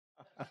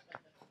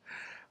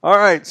All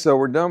right, so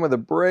we're done with the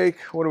break.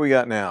 What do we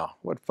got now?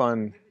 What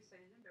fun.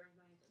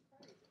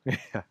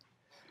 Yeah.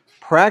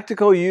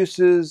 Practical use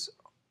of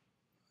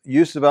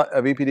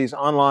EPDs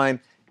online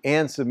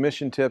and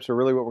submission tips are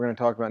really what we're going to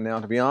talk about now.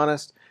 To be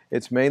honest,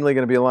 it's mainly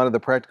going to be a lot of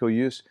the practical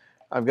use.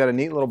 I've got a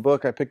neat little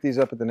book. I picked these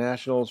up at the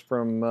Nationals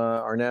from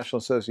our National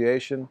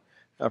Association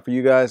for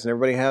you guys, and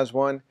everybody has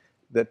one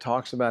that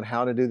talks about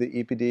how to do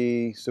the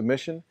EPD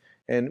submission.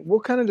 And we'll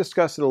kind of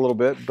discuss it a little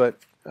bit, but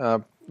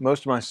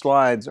most of my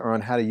slides are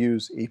on how to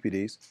use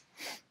EPDs.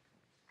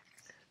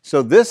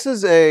 So this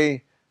is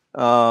a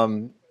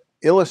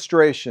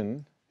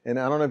illustration, and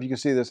I don't know if you can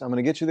see this. I'm going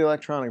to get you the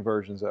electronic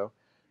versions, though.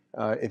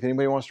 If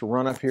anybody wants to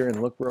run up here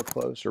and look real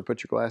close or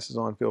put your glasses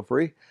on, feel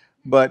free.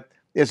 But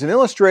it's an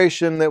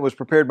illustration that was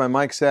prepared by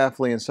Mike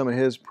Safley in some of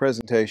his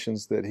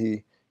presentations that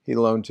he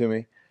loaned to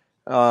me.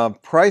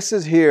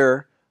 Prices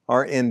here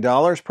are in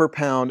dollars per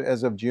pound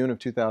as of June of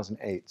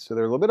 2008. So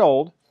they're a little bit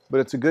old, but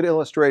it's a good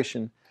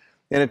illustration.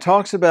 And it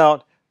talks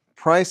about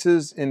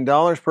prices in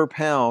dollars per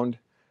pound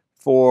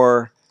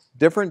for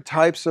different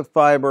types of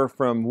fiber,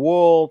 from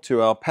wool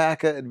to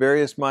alpaca at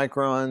various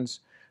microns,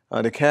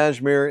 to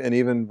cashmere and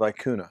even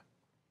vicuna,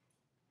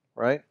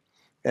 right?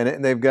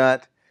 And they've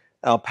got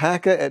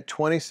alpaca at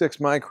 26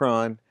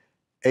 micron,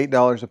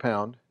 $8 a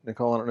pound.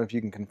 Nicole, I don't know if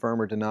you can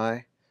confirm or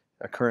deny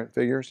current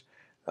figures.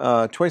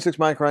 26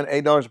 micron,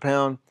 $8 a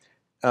pound.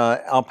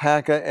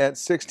 Alpaca at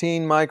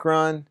 16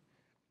 micron,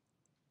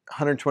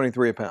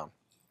 $123 a pound.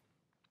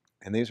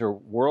 And these are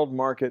world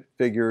market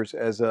figures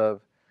as of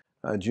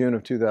June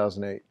of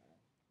 2008.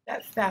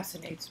 That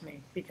fascinates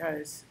me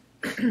because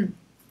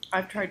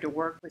I've tried to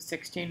work with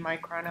 16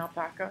 micron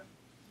alpaca.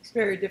 It's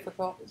very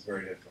difficult. It's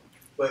very difficult.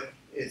 But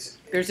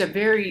there's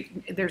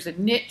a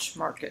niche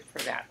market for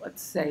that.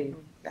 Let's say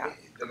that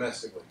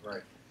domestically,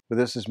 right? But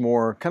this is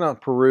more kind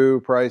of Peru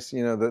price,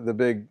 you know, the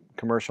big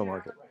commercial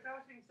market. I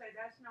was going to say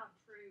that's not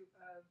true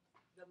of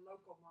the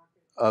local market.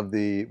 Of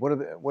the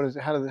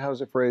how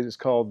is it phrased? It's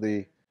called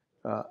the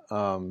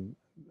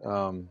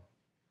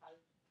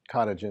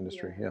cottage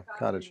industry. Yeah,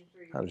 cottage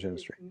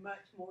industry. Much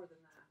more than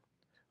that.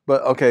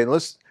 But okay,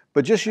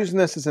 but just using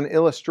this as an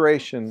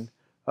illustration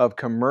of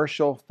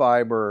commercial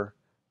fiber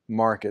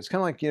markets, kind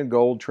of like, you know,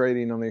 gold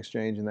trading on the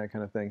exchange and that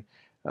kind of thing.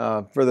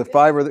 For the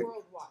fiber that,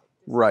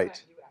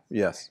 right?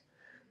 Yes.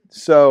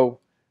 So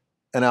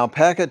an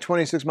alpaca at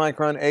 26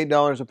 micron,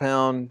 $8 a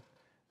pound.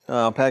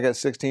 Alpaca at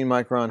 16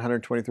 micron,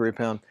 123 a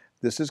pound.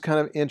 This is kind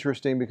of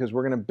interesting because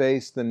we're going to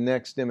base the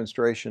next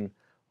demonstration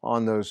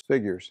on those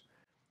figures.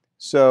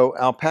 So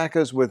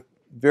alpacas with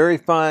very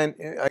fine,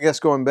 I guess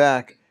going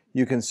back,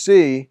 you can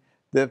see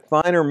that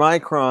finer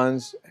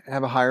microns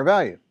have a higher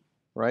value,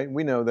 right?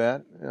 We know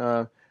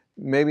that.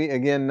 Maybe,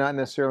 again, not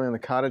necessarily in the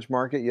cottage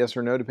market, yes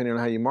or no, depending on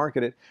how you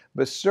market it.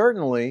 But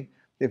certainly,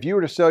 if you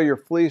were to sell your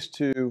fleece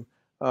to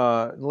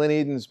Lynn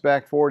Eden's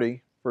Back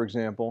 40, for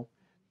example,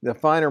 the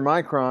finer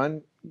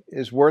micron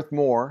is worth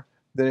more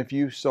than if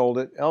you sold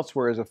it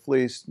elsewhere as a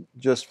fleece,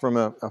 just from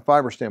a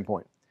fiber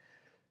standpoint.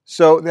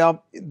 So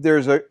now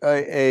there's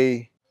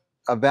a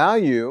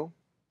value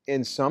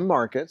in some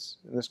markets,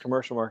 in this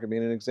commercial market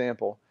being an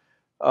example,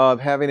 of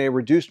having a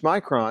reduced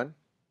micron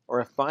or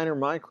a finer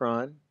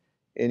micron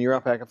in your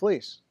alpaca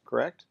fleece,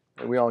 correct?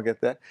 We all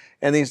get that.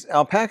 And these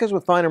alpacas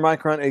with finer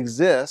micron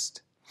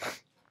exist.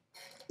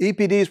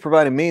 EPDs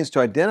provide a means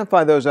to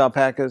identify those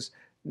alpacas,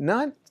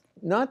 not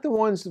the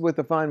ones with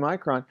the fine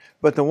micron,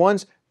 but the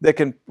ones that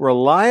can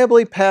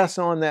reliably pass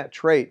on that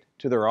trait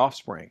to their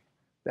offspring.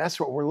 That's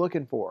what we're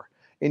looking for.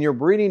 In your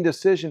breeding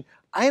decision,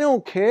 I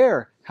don't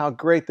care how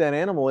great that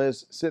animal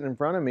is sitting in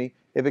front of me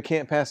if it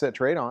can't pass that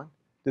trait on.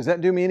 Does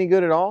that do me any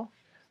good at all?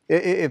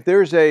 If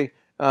there's a,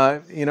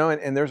 you know,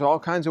 and there's all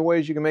kinds of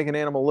ways you can make an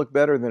animal look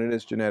better than it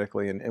is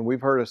genetically, and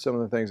we've heard of some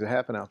of the things that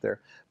happen out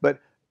there. But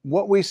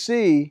what we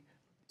see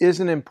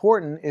isn't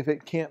important if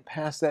it can't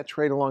pass that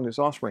trait along to its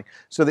offspring.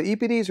 So the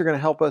EPDs are going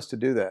to help us to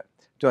do that,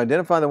 to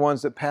identify the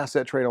ones that pass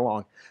that trait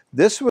along.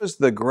 This was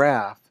the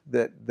graph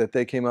that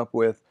they came up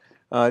with.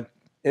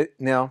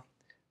 Now,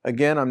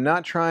 again, I'm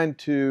not trying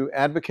to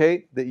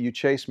advocate that you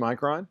chase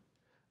micron,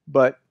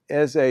 but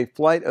as a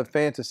flight of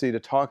fantasy to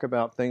talk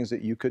about things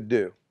that you could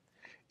do.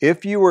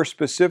 If you were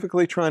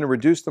specifically trying to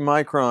reduce the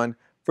micron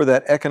for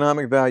that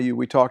economic value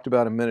we talked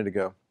about a minute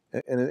ago,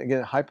 and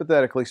again,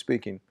 hypothetically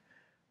speaking,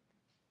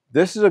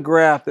 this is a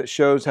graph that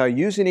shows how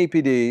using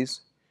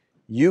EPDs,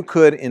 you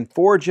could, in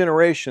 4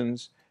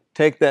 generations,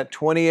 take that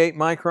 28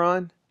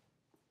 micron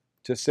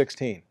to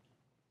 16.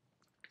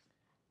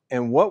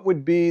 And what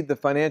would be the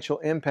financial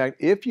impact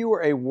if you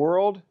were a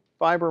world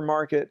fiber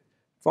market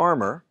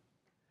farmer?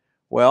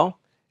 Well,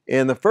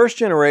 in the first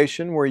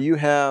generation, where you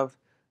have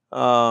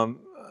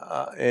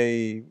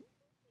a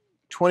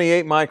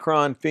 28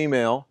 micron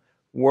female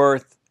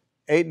worth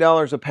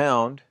 $8 a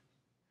pound,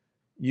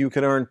 you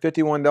could earn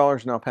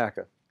 $51 in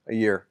alpaca a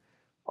year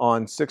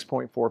on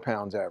 6.4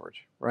 pounds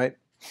average, right?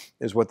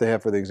 Is what they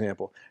have for the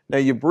example. Now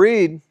you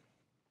breed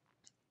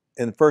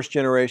in the first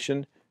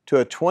generation to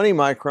a 20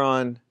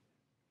 micron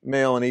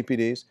male in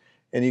EPDs,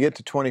 and you get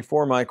to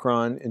 24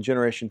 micron in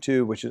generation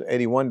 2, which is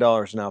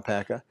 $81 an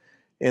alpaca.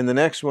 In the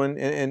next one,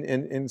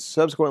 and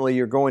subsequently,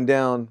 you're going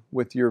down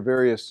with your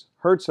various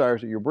herd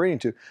sires that you're breeding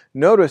to.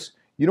 Notice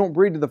you don't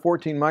breed to the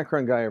 14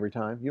 micron guy every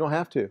time. You don't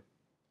have to.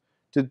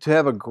 To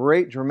have a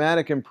great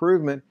dramatic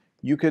improvement,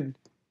 you could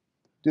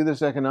do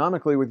this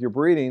economically with your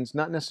breedings,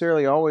 not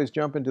necessarily always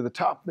jump into the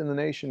top in the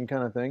nation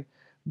kind of thing,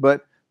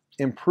 but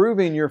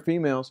improving your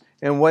females.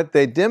 And what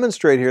they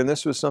demonstrate here, and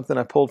this was something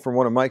I pulled from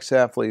one of Mike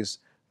Safley's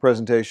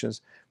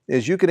presentations,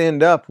 is you could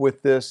end up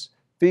with this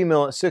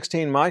female at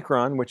 16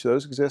 micron, which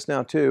those exist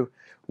now too,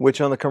 which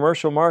on the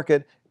commercial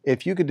market,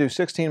 if you could do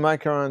 16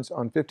 microns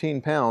on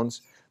 15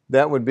 pounds,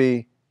 that would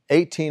be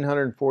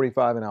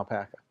 $1,845 an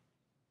alpaca.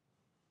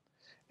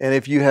 And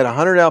if you had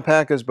 100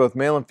 alpacas, both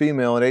male and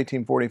female, at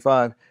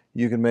 $1,845,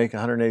 you could make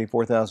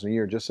 $184,000 a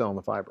year just selling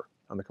the fiber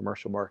on the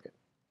commercial market.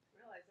 I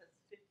realize that's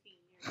 15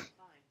 years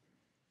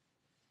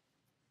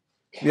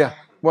time. Yeah,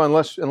 well,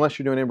 unless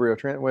you're doing embryo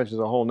transplant, which is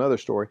a whole nother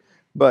story.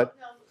 But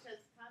No, because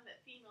the time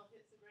that female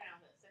hits the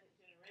ground, that second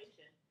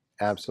generation,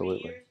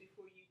 absolutely, 3 years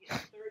before you get the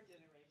third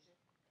generation.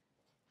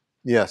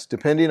 yes,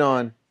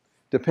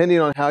 depending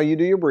on how you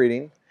do your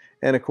breeding,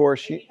 and of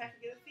course And you have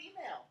to get a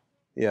female.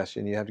 yes,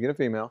 and you have to get a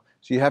female,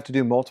 so you have to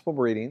do multiple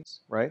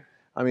breedings, right?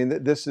 I mean,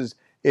 this is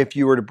if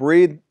you were to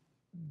breed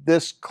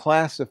this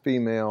class of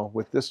female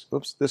with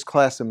this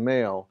class of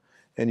male,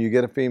 and you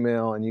get a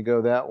female and you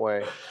go that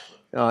way,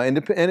 and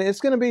it's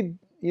going to be.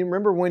 You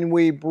remember when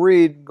we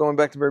breed, going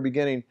back to the very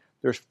beginning,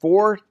 there's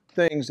 4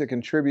 things that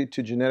contribute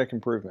to genetic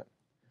improvement.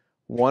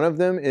 One of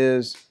them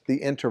is the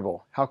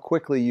interval, how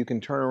quickly you can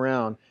turn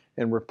around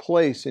and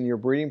replace in your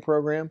breeding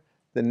program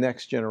the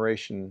next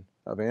generation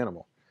of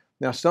animal.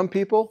 Now, some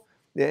people,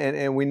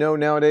 and we know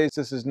nowadays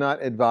this is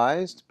not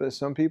advised, but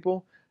some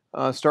people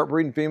start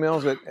breeding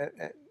females at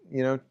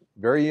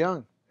very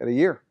young, at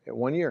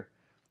 1 year,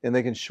 and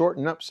they can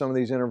shorten up some of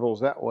these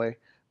intervals that way.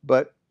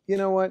 But you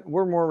know what?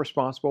 We're more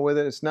responsible with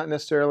it. It's not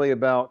necessarily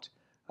about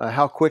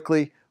how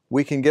quickly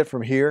we can get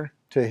from here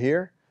to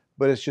here,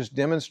 but it's just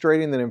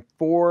demonstrating that in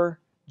 4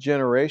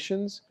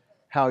 generations,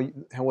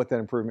 what that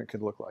improvement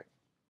could look like,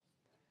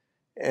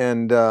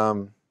 and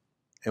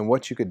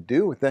what you could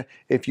do with that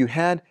if you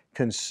had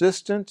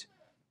consistent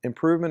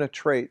improvement of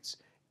traits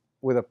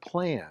with a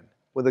plan,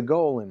 with a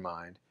goal in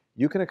mind.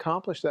 You can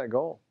accomplish that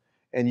goal,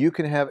 and you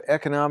can have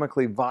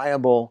economically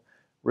viable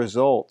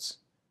results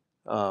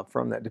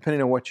from that,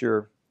 depending on what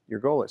your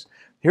goal is.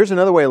 Here's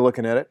another way of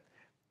looking at it.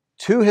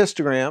 2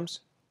 histograms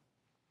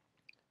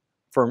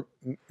from,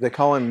 they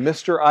call him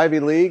Mr.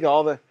 Ivy League.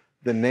 All the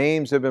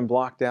names have been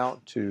blocked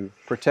out to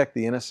protect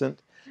the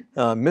innocent.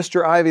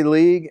 Mr. Ivy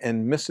League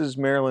and Mrs.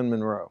 Marilyn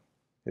Monroe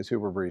is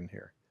who we're breeding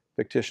here,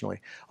 fictionally.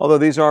 Although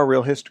these are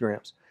real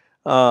histograms.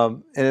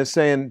 And it's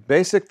saying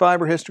basic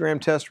fiber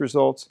histogram test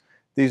results.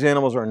 These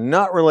animals are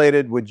not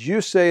related. Would you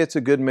say it's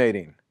a good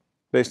mating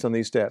based on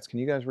these stats? Can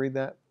you guys read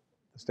that?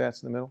 The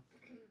stats in the middle?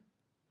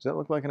 Does that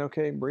look like an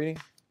okay breeding?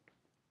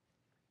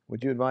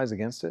 Would you advise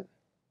against it?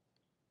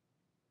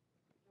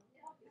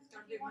 It's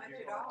not doing much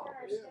at all.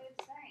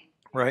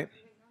 Right.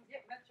 You don't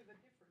get much of a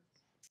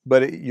difference.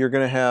 But you're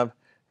going to have,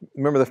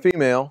 remember the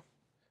female,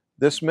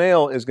 this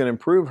male is going to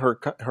improve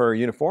her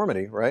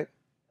uniformity, right?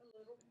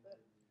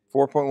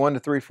 4.1 to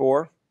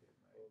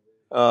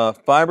 3.4.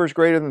 Fibers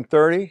greater than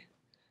 30.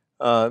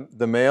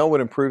 The male would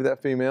improve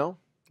that female,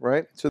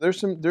 right? So there's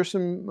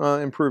some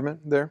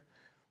improvement there.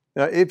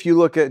 Now, if you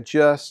look at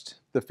just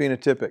the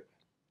phenotypic,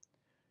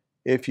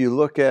 if you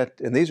look at,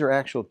 and these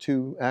are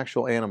 2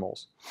 actual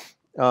animals,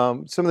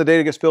 some of the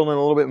data gets filled in a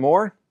little bit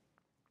more,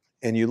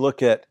 and you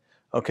look at,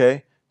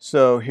 okay,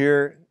 so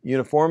here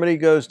uniformity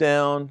goes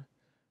down,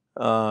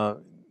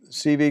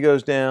 CV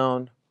goes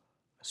down,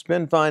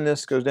 spin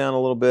fineness goes down a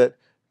little bit,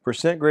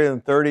 percent greater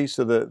than 30,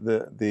 so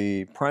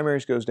the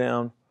primaries goes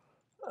down,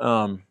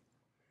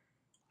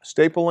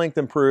 staple length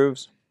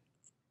improves,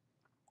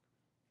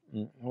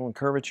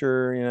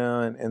 curvature,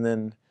 and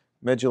then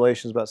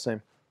modulation is about the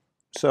same.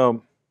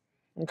 So,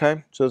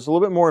 okay, so it's a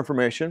little bit more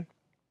information.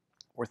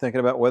 We're thinking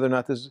about whether or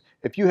not this is,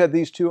 if you had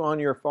these 2 on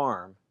your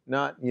farm,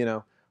 not,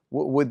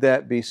 would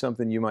that be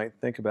something you might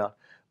think about?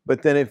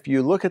 But then if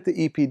you look at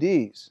the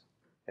EPDs,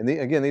 and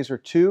again, these are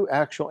 2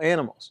 actual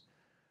animals.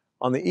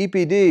 On the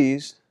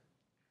EPDs,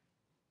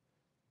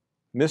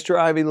 Mr.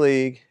 Ivy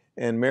League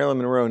and Marilyn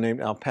Monroe named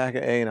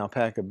Alpaca A and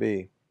Alpaca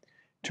B.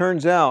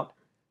 Turns out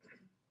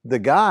the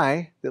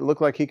guy that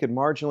looked like he could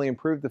marginally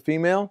improve the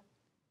female,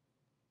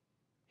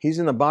 he's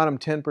in the bottom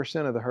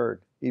 10% of the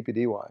herd,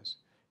 EPD-wise.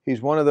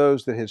 He's one of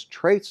those that his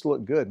traits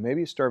look good.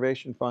 Maybe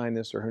starvation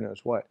fineness or who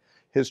knows what.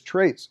 His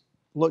traits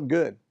look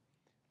good.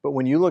 But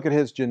when you look at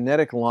his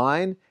genetic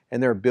line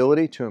and their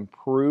ability to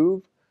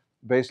improve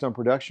based on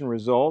production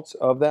results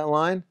of that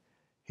line,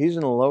 he's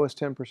in the lowest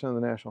 10% of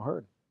the national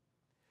herd.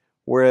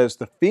 Whereas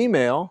the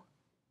female,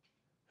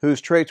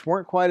 whose traits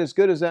weren't quite as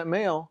good as that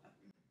male,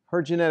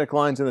 her genetic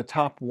line's in the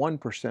top 1%.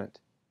 So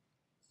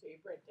you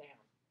bred down.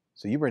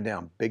 So you bred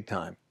down big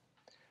time.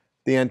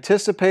 The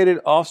anticipated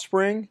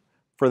offspring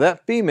for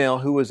that female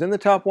who was in the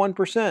top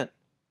 1%,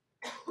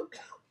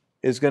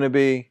 is going to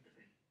be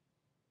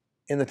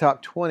in the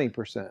top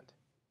 20%.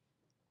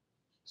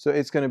 So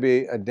it's going to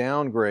be a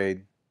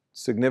downgrade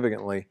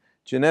significantly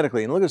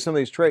genetically. And look at some of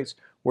these traits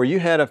where you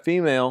had a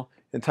female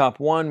in top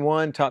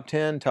 1, top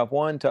 10, top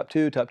 1, top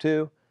 2, top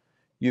 2.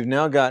 You've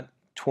now got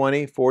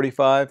 20,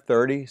 45,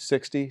 30,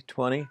 60,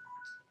 20.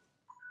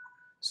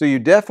 So you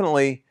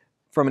definitely,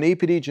 from an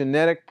EPD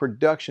genetic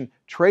production,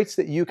 traits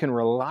that you can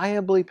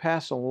reliably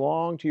pass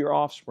along to your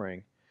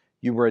offspring,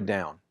 you were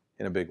down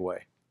in a big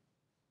way.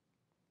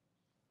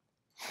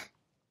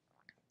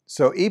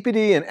 So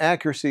EPD and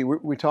accuracy,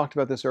 we talked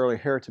about this earlier,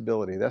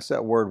 heritability. That's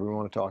that word we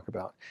want to talk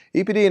about.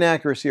 EPD and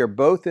accuracy are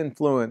both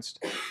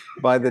influenced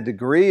by the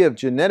degree of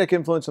genetic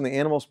influence on the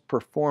animal's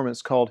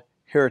performance called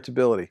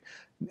heritability.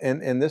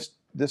 And this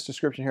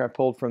description here I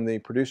pulled from the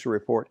producer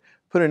report.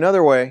 Put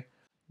another way,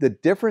 the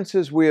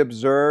differences we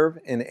observe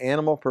in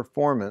animal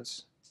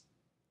performance,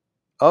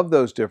 of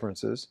those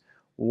differences,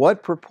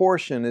 what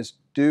proportion is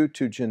due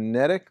to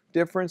genetic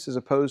difference as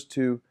opposed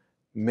to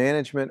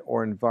management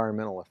or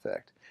environmental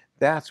effect?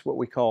 That's what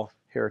we call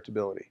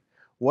heritability.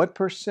 What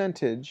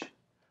percentage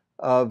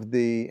of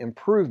the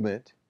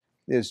improvement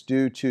is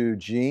due to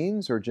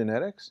genes or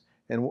genetics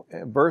and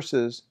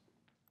versus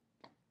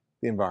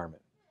the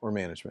environment or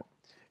management?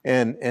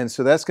 And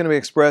so that's going to be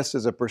expressed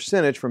as a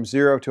percentage from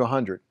 0 to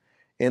 100.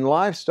 In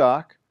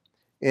livestock,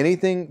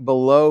 anything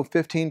below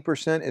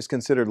 15% is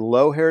considered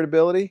low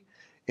heritability.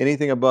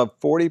 Anything above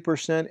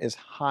 40% is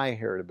high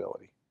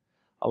heritability.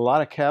 A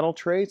lot of cattle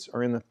traits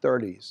are in the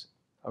 30s,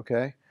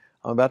 okay?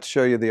 I'm about to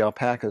show you the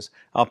alpacas.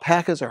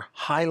 Alpacas are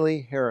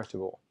highly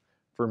heritable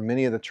for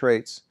many of the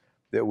traits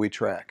that we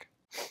track.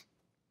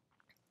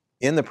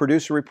 In the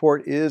producer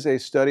report is a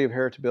study of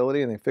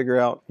heritability, and they figure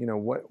out,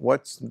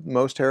 what's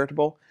most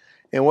heritable.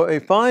 And what they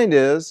find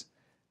is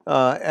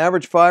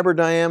average fiber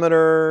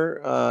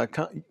diameter,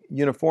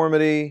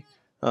 uniformity,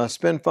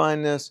 spin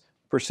fineness,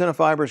 percent of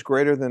fibers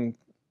greater than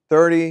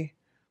 30,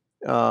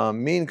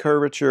 mean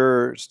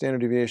curvature,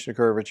 standard deviation of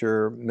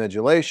curvature,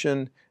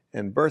 modulation,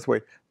 and birth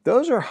weight.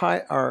 Those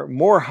are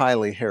more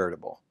highly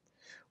heritable.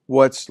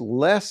 What's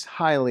less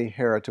highly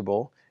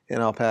heritable in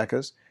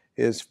alpacas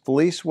is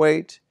fleece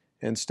weight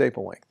and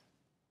staple length.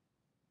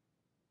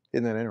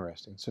 Isn't that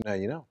interesting? So now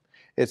you know.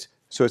 It's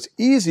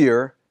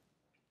easier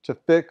to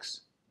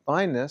fix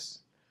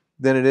fineness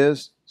than it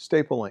is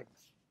staple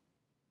length.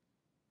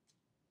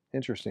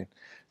 Interesting.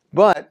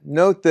 But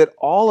note that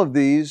all of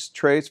these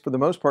traits, for the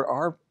most part,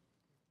 are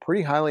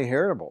pretty highly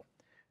heritable.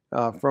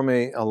 From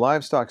a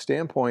livestock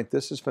standpoint,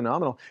 this is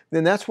phenomenal.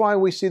 Then that's why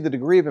we see the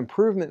degree of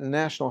improvement in the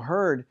national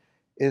herd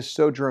is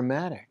so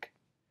dramatic.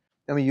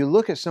 I mean, you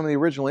look at some of the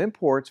original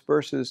imports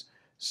versus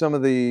some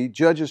of the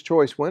Judge's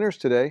Choice winners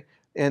today,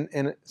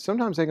 and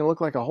sometimes they can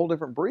look like a whole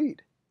different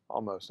breed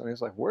almost. I mean,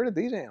 it's like, where did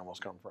these animals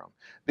come from?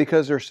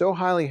 Because they're so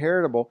highly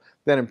heritable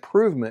that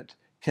improvement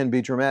can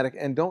be dramatic.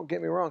 And don't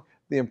get me wrong,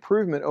 the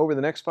improvement over the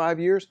next 5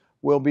 years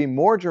will be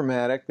more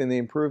dramatic than the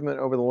improvement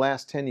over the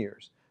last 10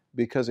 years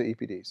because of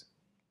EPDs.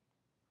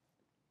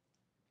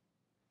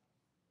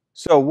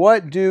 So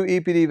what do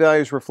EPD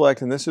values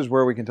reflect? And this is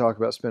where we can talk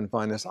about spin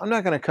fineness. I'm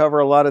not going to cover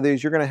a lot of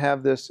these. You're going to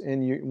have this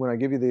when I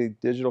give you the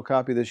digital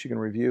copy of this, you can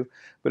review.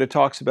 But it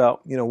talks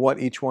about what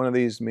each one of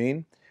these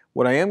mean.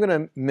 What I am going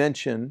to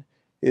mention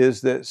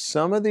is that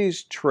some of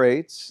these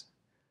traits,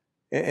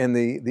 and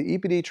the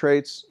EPD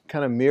traits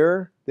kind of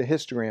mirror the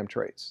histogram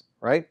traits,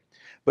 right?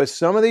 But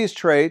some of these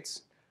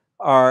traits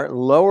are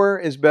lower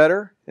is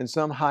better and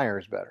some higher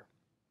is better.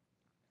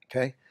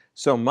 Okay?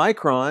 So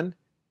micron,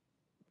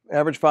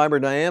 average fiber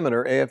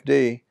diameter,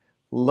 AFD,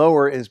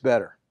 lower is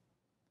better.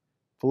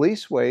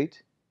 Fleece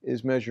weight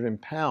is measured in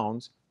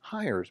pounds,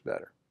 higher is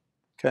better.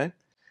 Okay?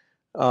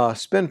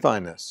 Spin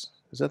fineness.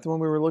 Is that the one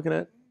we were looking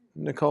at,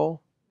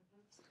 Nicole?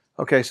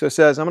 Okay, so it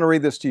says, I'm going to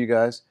read this to you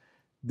guys.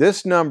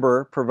 This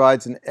number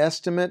provides an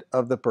estimate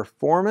of the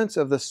performance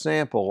of the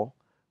sample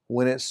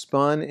when it's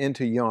spun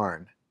into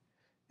yarn.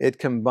 It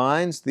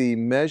combines the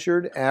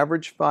measured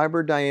average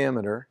fiber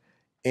diameter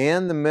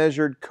and the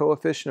measured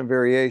coefficient of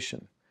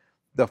variation.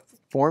 The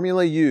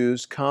formula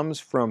used comes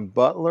from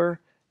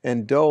Butler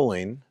and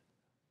Doling,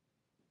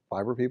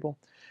 fiber people,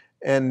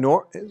 and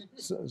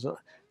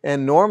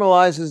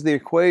normalizes the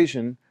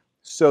equation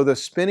so the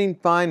spinning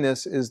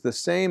fineness is the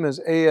same as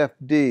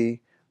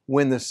AFD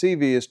when the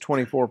CV is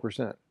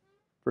 24%.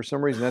 For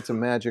some reason, that's a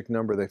magic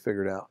number they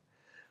figured out.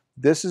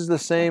 This is the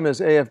same as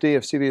AFD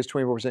if CV is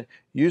 24%,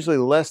 usually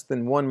less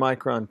than 1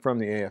 micron from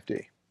the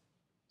AFD.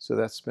 So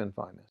that's spin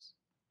fineness.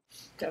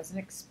 Doesn't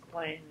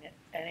explain it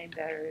any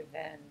better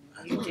than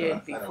you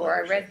did before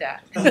I read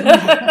that.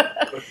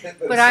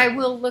 But I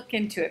will look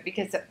into it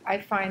because I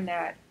find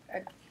that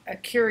a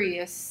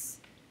curious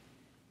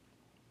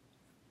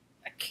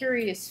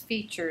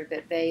feature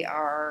that they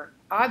are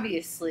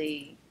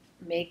obviously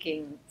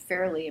making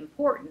fairly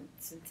important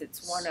since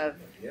it's one of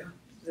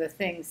the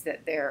things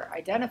that they're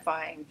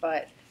identifying.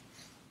 But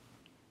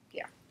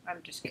yeah,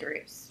 I'm just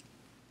curious.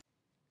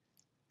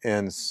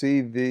 And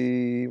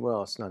CV,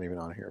 well, it's not even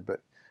on here,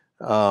 but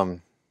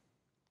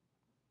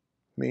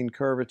mean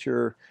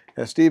curvature.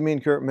 Steve,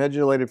 mean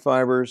modulated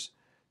fibers,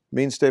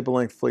 mean staple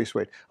length, fleece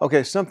weight.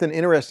 Okay, something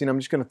interesting I'm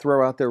just going to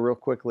throw out there real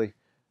quickly.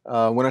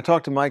 When I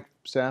talked to Mike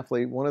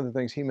Safley, one of the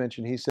things he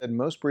mentioned, he said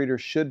most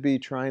breeders should be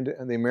trying to,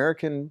 the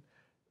American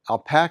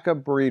alpaca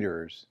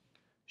breeders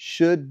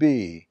should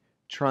be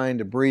trying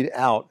to breed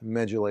out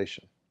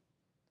modulation.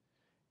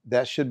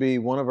 That should be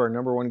one of our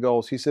 #1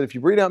 goals. He said if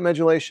you breed out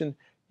modulation,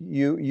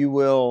 you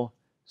will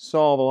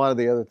solve a lot of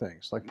the other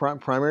things, like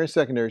primary and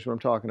secondary is what I'm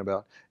talking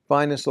about.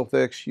 Fineness will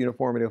fix,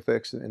 uniformity will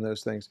fix, and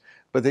those things.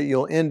 But that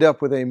you'll end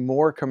up with a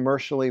more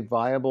commercially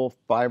viable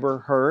fiber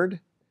herd,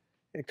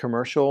 a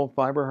commercial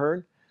fiber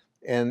herd.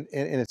 And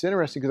it's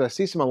interesting because I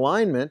see some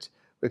alignment.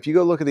 If you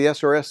go look at the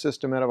SRS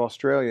system out of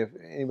Australia,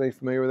 anybody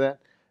familiar with that?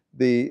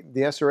 The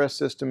SRS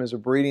system is a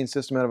breeding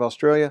system out of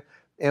Australia.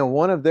 And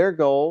one of their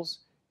goals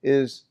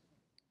is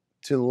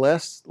to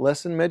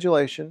lessen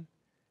modulation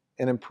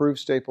and improve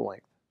staple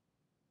length.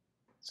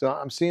 So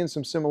I'm seeing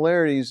some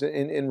similarities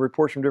in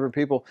reports from different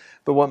people.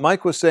 But what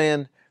Mike was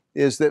saying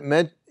is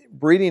that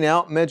breeding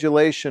out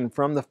modulation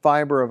from the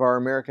fiber of our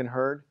American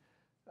herd,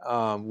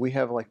 we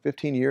have like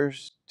 15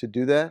 years to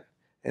do that.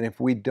 And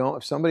if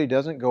somebody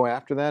doesn't go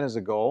after that as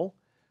a goal,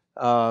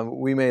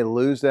 we may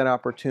lose that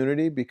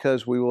opportunity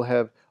because we will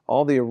have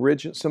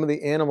some of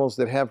the animals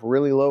that have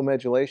really low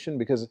modulation,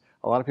 because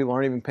a lot of people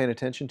aren't even paying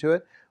attention to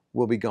it,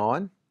 will be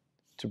gone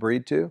to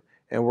breed to.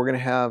 And we're going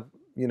to have,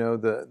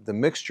 the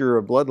mixture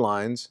of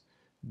bloodlines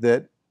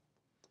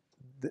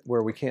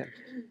where we can't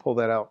pull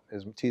that out,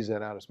 tease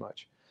that out as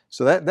much.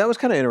 So that was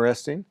kind of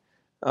interesting.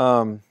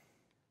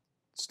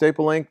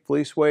 Staple length,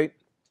 fleece weight.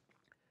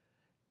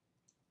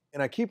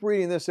 And I keep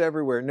reading this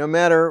everywhere. No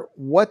matter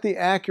what the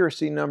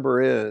accuracy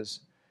number is,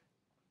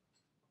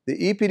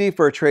 the EPD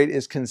for a trait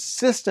is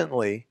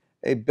consistently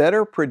a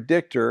better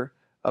predictor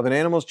of an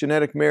animal's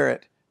genetic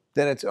merit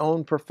than its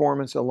own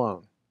performance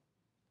alone.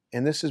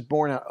 And this is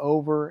borne out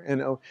over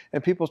and over.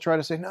 And people try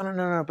to say,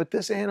 no, but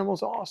this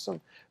animal's awesome.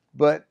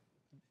 But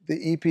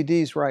the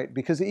EPD is right,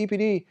 because the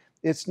EPD,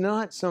 it's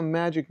not some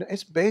magic,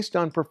 it's based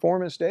on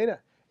performance data.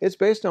 It's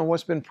based on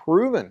what's been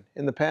proven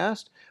in the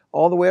past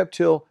all the way up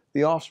till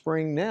the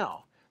offspring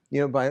now.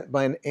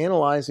 By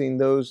analyzing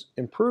those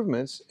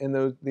improvements and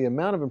the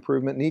amount of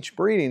improvement in each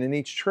breeding and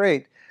each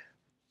trait,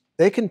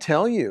 they can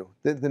tell you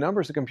that the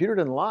numbers, the computer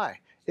doesn't lie.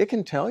 It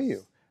can tell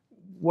you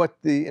what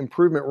the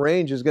improvement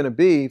range is going to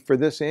be for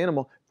this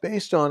animal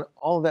based on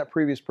all of that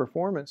previous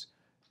performance,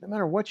 no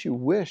matter what you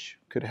wish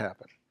could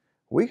happen.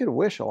 We could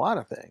wish a lot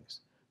of things,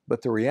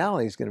 but the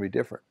reality is going to be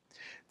different.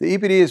 The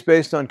EPD is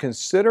based on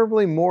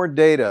considerably more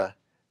data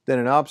than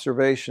an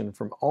observation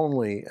from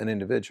only an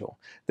individual.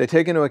 They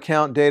take into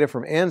account data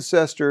from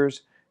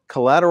ancestors,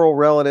 collateral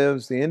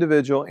relatives, the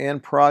individual,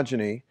 and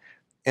progeny,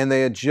 and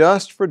they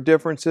adjust for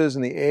differences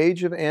in the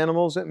age of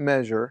animals at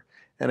measure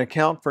and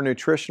account for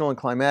nutritional and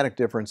climatic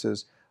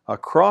differences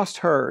across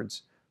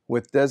herds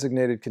with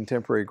designated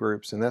contemporary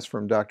groups. And that's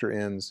from Dr.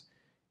 N's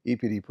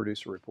EPD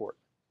producer report.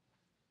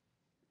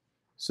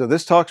 So we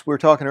were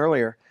talking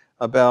earlier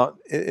about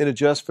it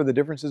adjusts for the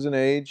differences in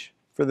age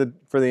for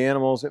the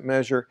animals at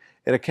measure.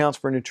 It accounts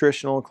for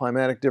nutritional and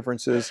climatic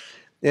differences.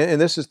 And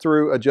this is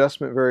through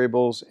adjustment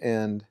variables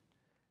and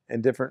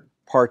different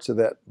parts of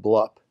that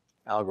BLUP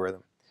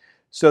algorithm.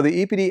 So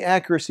the EPD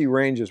accuracy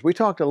ranges. We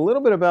talked a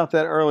little bit about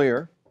that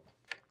earlier.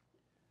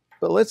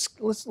 But let's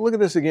look at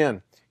this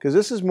again, because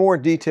this is more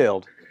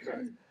detailed.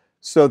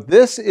 So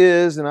this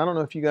is, and I don't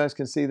know if you guys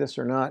can see this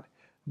or not,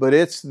 but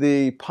it's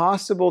the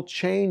possible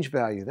change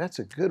value. That's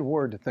a good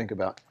word to think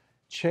about.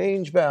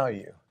 Change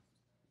value.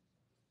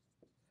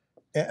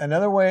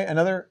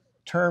 Another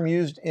term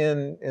used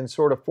in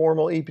sort of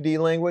formal EPD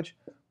language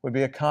would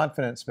be a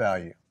confidence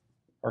value,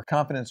 or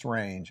confidence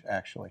range,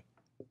 actually.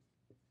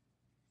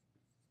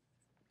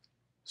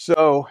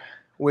 So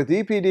with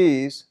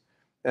EPDs,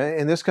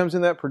 and this comes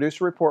in that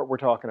producer report we're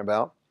talking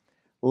about.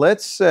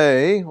 Let's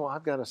say, well,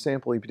 I've got a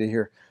sample EPD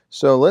here.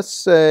 So let's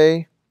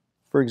say,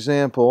 for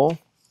example,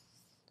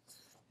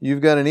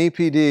 you've got an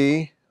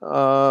EPD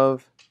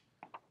of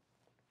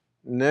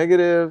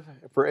negative,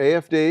 for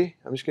AFD,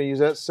 I'm just going to use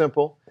that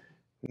simple,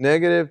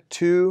 negative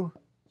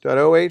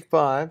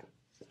 2.085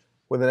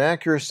 with an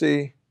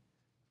accuracy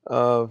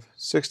of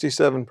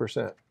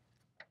 67%.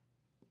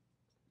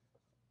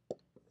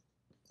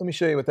 Let me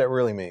show you what that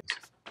really means.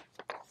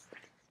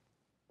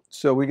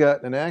 So we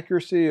got an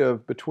accuracy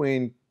of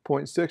between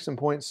 0.6 and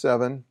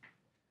 0.7,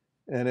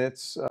 and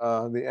it's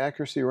the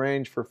accuracy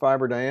range for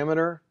fiber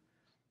diameter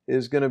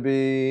is going to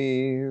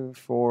be,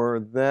 for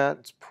that,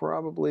 it's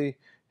probably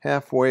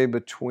halfway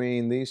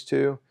between these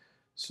two.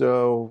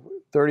 So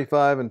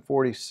 35 and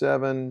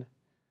 47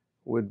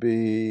 would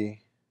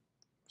be,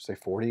 say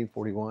 40,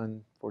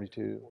 41,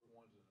 42.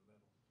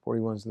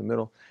 41's in the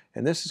middle.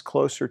 And this is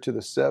closer to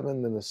the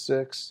 7 than the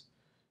 6.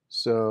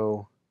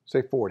 So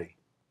say 40.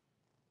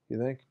 You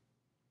think?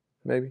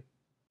 Maybe?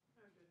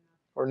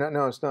 Or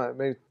no, it's not.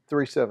 Maybe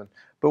 3.7.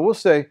 But we'll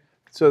say,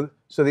 so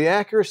the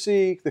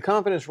accuracy, the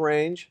confidence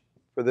range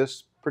for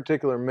this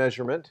particular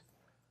measurement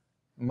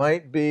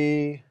might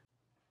be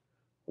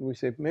what do we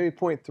say? Maybe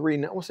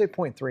 0.39. We'll say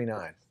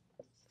 0.39.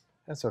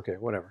 That's okay,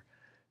 whatever.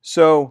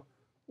 So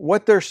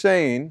what they're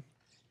saying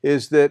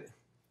is that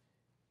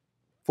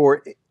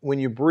for when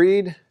you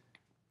breed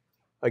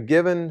a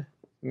given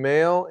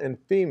male and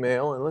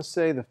female, and let's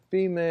say the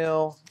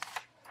female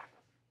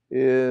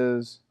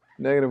is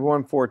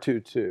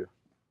 -1,422.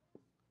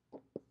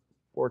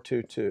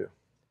 422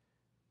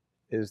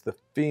 is the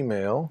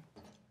female.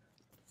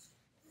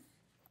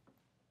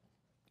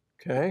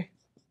 Okay.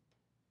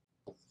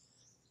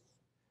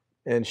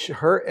 And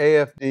her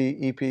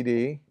AFD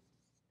EPD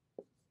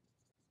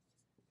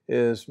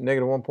is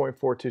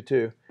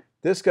 -1.422.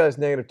 This guy's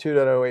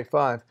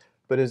 -2.085,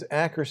 but his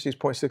accuracy is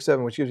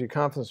 0.67, which gives you a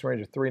confidence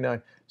range of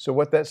 3.9. So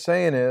what that's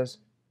saying is,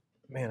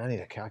 man, I need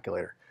a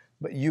calculator.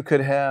 But you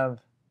could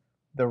have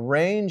the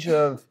range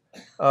of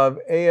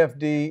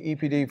AFD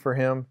EPD for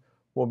him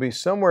will be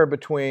somewhere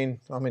between,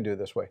 let me do it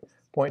this way,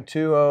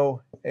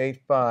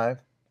 0.2085,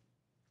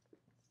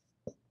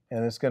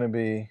 and it's going to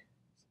be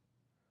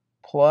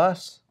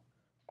plus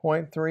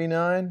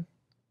 0.39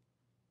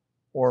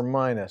 or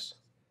minus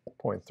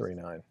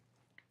 0.39.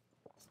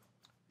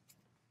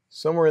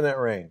 Somewhere in that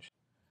range.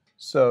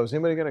 So has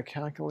anybody got a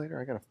calculator?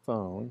 I got a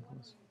phone.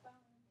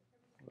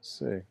 Let's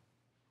see.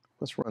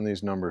 Let's run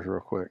these numbers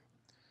real quick,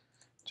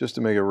 just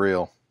to make it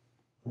real.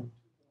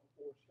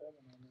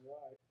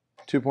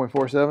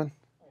 2.47?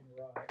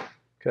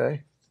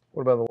 Okay.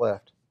 What about the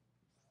left?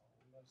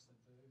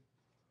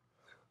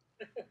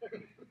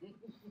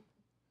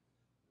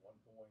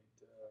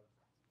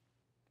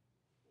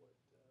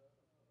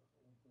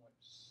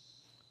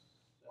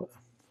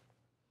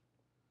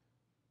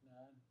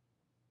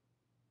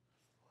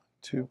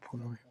 Two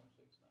point.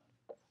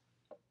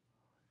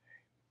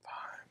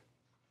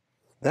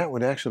 That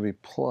would actually be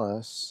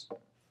plus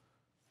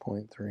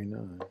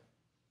 0.39.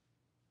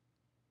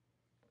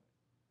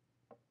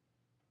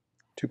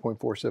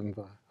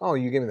 2.475. Oh,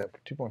 you gave me that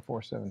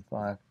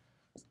 2.475.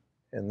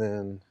 And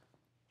then,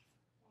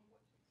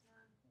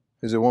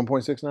 is it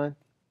 1.69?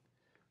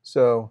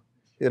 So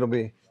it'll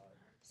be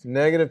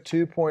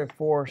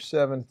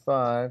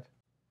 -2.475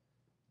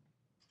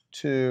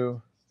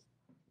 to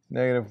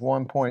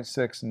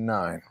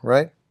 -1.69,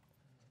 right?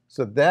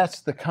 So that's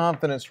the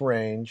confidence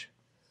range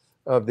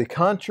of the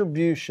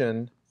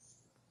contribution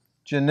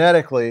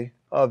genetically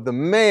of the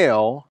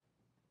male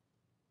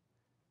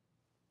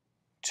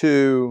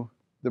to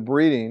the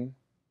breeding.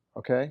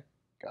 Okay?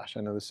 Gosh, I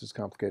know this is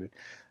complicated.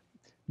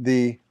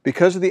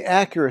 Because of the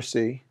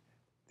accuracy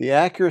of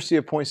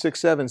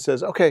 0.67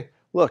 says, okay,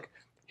 look,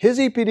 his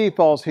EPD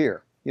falls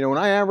here. You know, when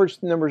I average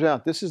the numbers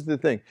out, this is the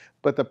thing.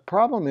 But the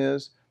problem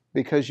is,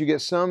 because you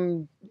get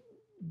some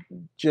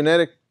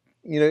genetic,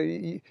 you know,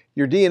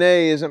 your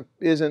DNA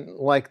isn't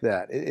like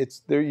that.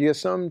 It's there. You get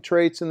some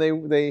traits, and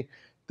they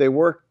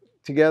work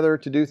together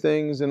to do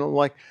things, and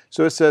like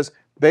so. It says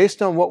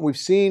based on what we've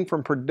seen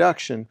from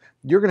production,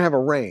 you're going to have a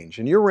range,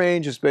 and your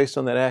range is based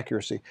on that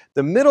accuracy.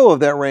 The middle of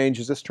that range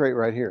is this trait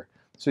right here.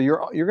 So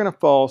you're going to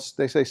fall.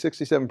 They say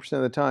 67%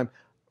 of the time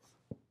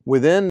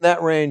within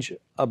that range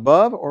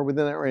above or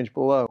within that range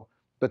below.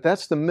 But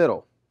that's the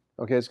middle.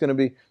 Okay, it's going to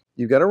be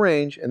you've got a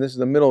range, and this is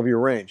the middle of your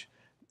range.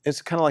 It's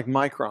kind of like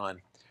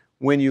micron.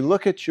 When you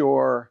look at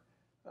your,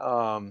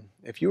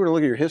 if you were to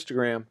look at your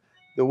histogram,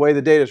 the way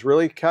the data is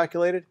really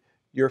calculated,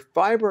 your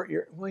fiber,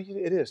 well,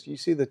 it is. You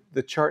see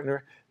the chart in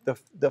there.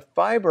 The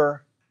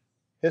fiber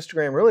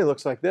histogram really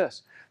looks like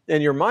this.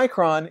 And your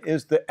micron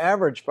is the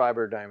average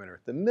fiber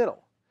diameter, the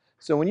middle.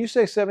 So when you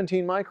say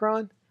 17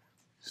 micron,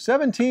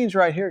 17's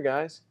right here,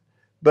 guys.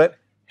 But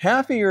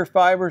half of your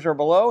fibers are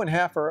below and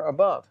half are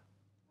above,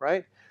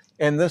 right?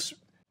 And this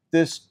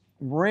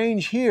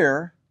range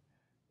here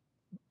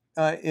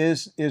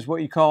is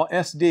what you call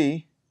SD.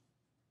 I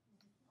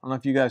don't know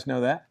if you guys know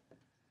that.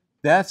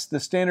 That's the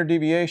standard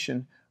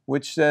deviation,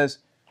 which says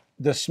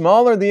the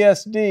smaller the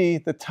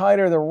SD, the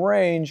tighter the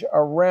range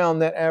around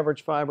that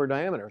average fiber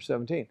diameter,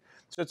 17.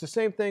 So it's the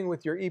same thing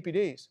with your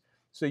EPDs.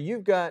 So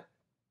you've got,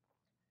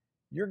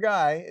 your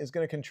guy is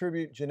going to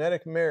contribute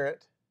genetic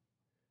merit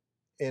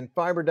in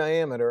fiber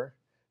diameter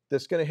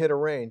that's going to hit a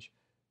range.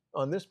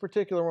 On this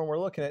particular one we're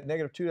looking at,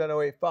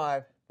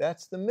 -2.085,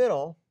 that's the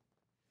middle.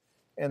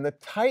 And the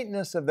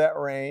tightness of that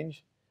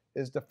range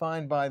is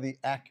defined by the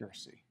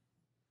accuracy.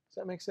 Does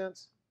that make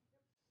sense?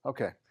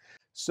 Okay.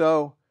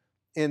 So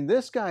in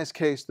this guy's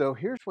case, though,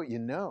 here's what you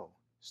know.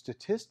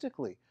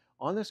 Statistically,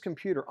 on this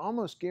computer,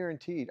 almost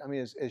guaranteed, I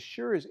mean, as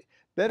sure as,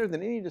 better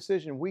than any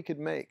decision we could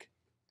make,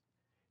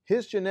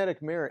 his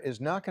genetic merit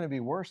is not going to be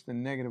worse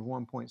than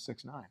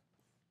 -1.69.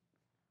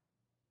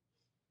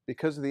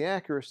 Because of the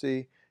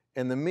accuracy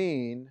and the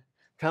mean,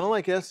 kind of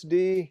like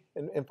SD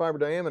and fiber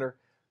diameter,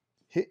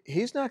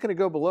 he's not going to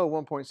go below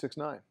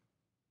 1.69.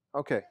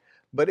 Okay,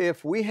 but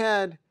if we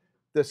had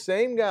the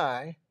same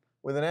guy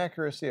with an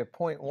accuracy of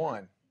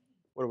 0.1,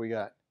 what do we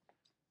got?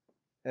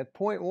 At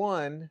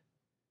 0.1,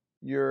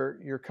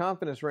 your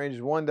confidence range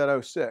is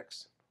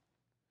 1.06.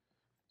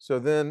 So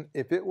then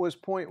if it was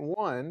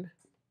 0.1,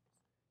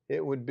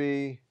 it would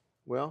be,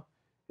 well,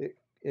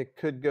 it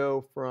could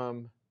go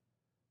from,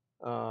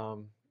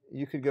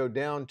 you could go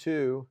down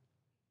to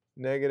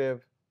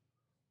negative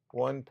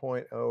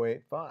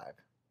 1.085,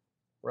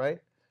 right?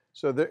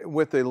 So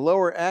with a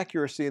lower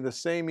accuracy, the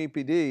same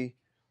EPD,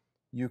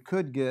 you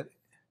could get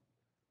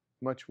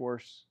much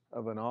worse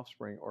of an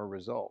offspring or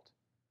result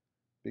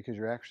because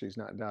your accuracy is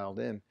not dialed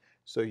in.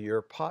 So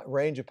your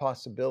range of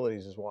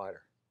possibilities is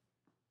wider.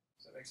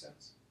 Does that make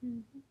sense?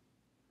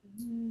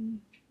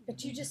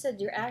 But you just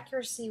said your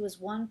accuracy was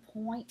 1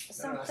 point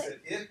something. No, I said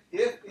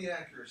if the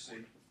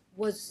accuracy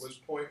was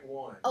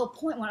 0.1. Oh,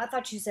 0.1. I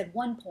thought you said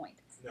 1 point.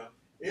 No,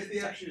 if the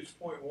accuracy is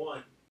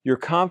 0.1, your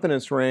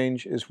confidence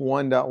range is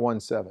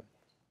 1.17,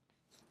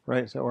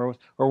 right? So or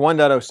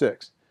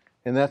 1.06,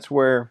 and that's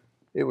where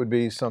it would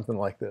be something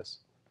like this.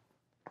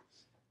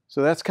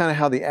 So that's kind of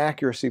how the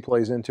accuracy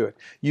plays into it.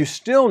 You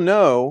still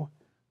know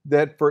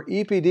that for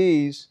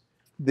EPDs,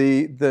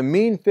 the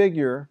mean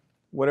figure,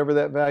 whatever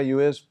that value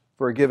is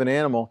for a given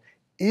animal,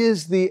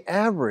 is the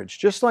average,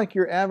 just like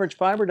your average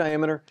fiber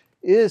diameter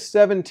is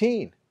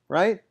 17,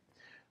 right?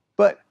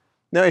 But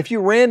now if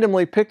you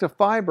randomly picked a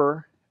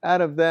fiber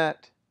out of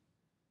that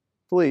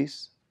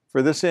fleece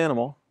for this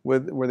animal where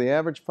the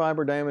average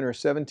fiber diameter is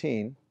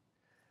 17,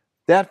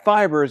 that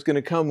fiber is going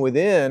to come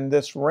within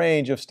this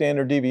range of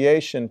standard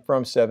deviation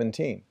from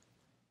 17.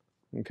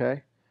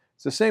 Okay?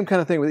 It's the same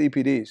kind of thing with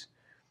EPDs.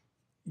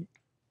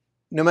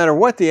 No matter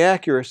what the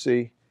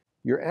accuracy,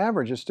 your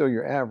average is still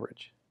your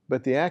average.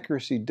 But the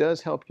accuracy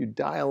does help you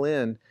dial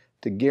in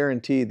to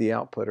guarantee the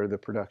output or the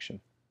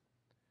production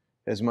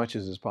as much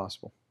as is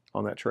possible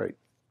on that trait.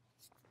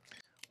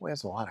 Well,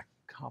 that's a lot of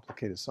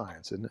complicated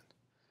science, isn't it?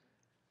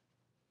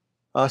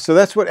 So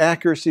that's what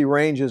accuracy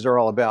ranges are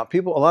all about.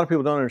 A lot of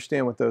people don't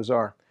understand what those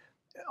are.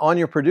 On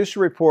your producer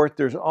report,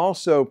 there's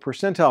also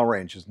percentile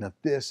ranges. Now,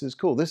 this is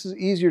cool. This is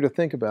easier to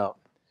think about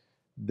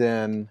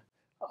than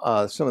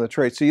some of the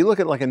traits. So you look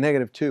at like a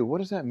 -2. What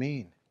does that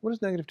mean? What does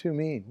 -2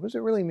 mean? What does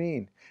it really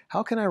mean?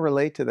 How can I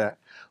relate to that?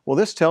 Well,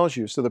 this tells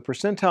you. So the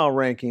percentile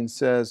ranking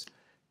says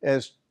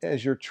as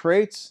your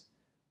traits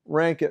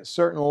rank at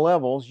certain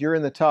levels, you're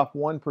in the top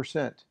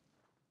 1%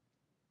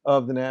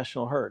 of the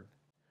national herd.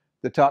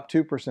 The top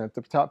 2%,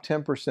 the top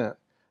 10%,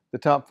 the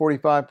top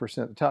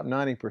 45%, the top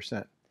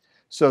 90%.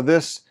 So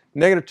this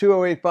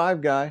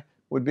 -2085 guy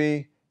would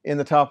be in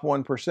the top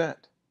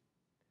 1%.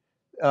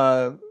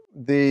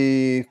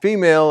 The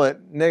female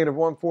at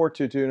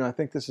 -1422, and I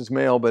think this is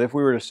male, but if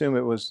we were to assume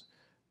it was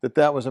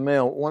that was a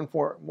male,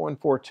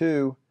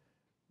 142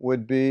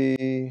 would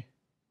be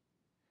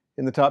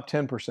in the top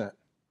 10%.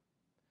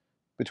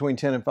 Between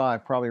 10 and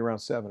 5, probably around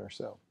 7 or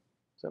so.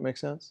 Does that make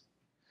sense?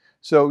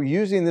 So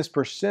using this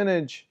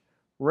percentage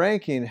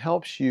ranking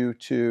helps you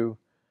to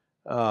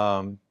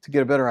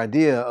get a better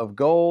idea of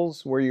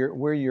goals, where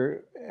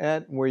you're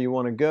at, where you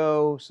want to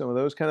go, some of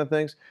those kind of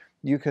things.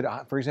 You could,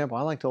 for example,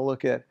 I like to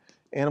look at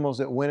animals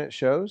that win at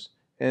shows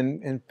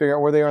and figure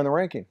out where they are in the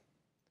ranking.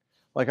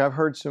 Like I've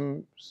heard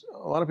a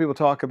lot of people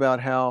talk about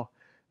how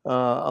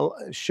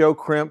show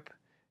crimp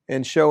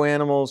and show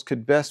animals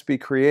could best be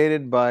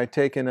created by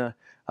taking a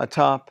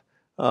top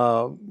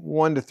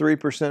 1 to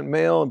 3%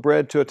 male and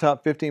bred to a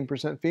top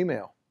 15%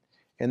 female.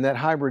 And that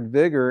hybrid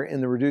vigor in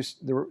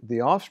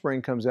the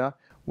offspring comes out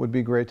would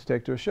be great to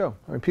take to a show.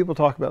 I mean, people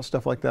talk about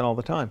stuff like that all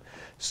the time.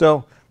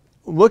 So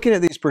looking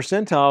at these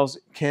percentiles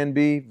can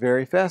be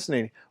very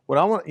fascinating. What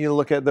I want you to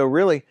look at, though,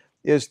 really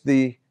is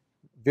the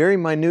very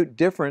minute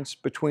difference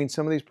between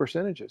some of these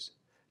percentages.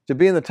 To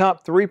be in the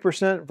top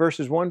 3%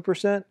 versus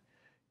 1%,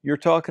 you're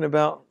talking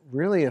about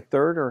really a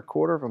third or a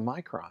quarter of a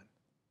micron.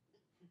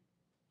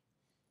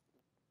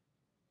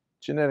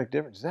 Genetic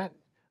difference.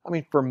 I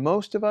mean, for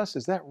most of us,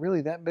 is that really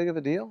that big of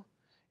a deal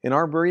in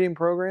our breeding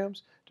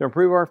programs to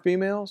improve our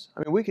females?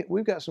 I mean,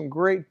 we've got some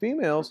great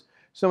females,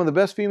 some of the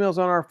best females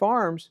on our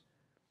farms,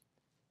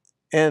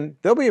 and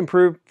they'll be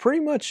improved pretty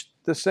much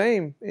the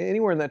same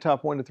anywhere in that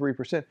top 1 to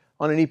 3%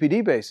 on an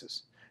EPD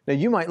basis. Now,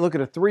 you might look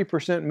at a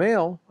 3%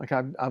 male, like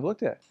I've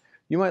looked at.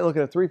 You might look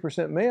at a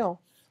 3%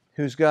 male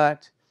who's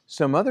got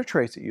some other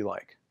traits that you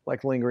like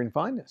lingering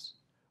fineness,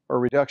 or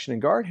reduction in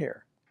guard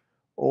hair,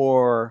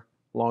 or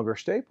longer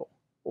staple,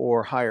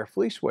 or higher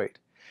fleece weight.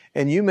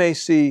 And you may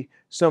see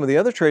some of the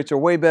other traits are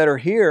way better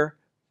here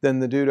than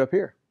the dude up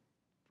here,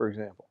 for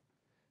example.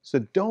 So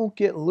don't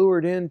get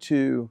lured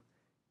into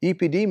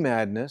EPD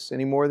madness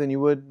any more than you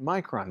would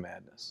micron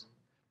madness.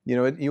 You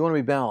know, you want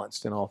to be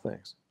balanced in all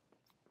things.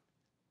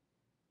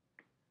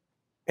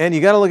 And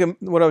you got to look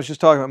at what I was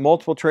just talking about,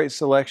 multiple trait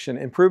selection.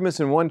 Improvements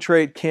in one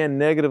trait can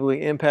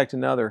negatively impact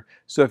another.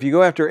 So if you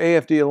go after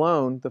AFD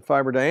alone, the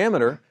fiber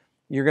diameter,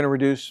 you're going to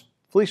reduce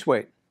fleece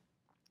weight.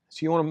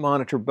 So you want to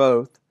monitor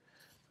both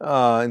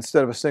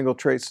instead of a single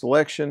trait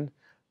selection.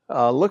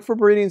 Look for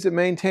breedings that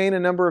maintain a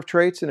number of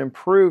traits and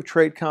improve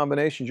trait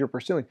combinations you're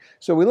pursuing.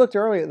 So we looked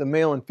earlier at the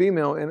male and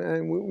female,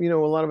 and you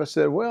know, a lot of us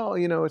said, well,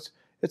 you know,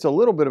 it's a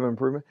little bit of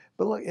improvement,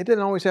 but look, it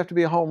didn't always have to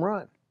be a home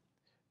run,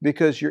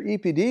 because your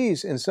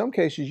EPDs, in some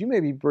cases, you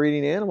may be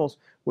breeding animals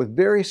with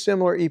very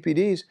similar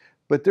EPDs,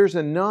 but there's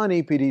a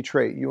non-EPD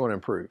trait you want to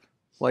improve,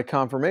 like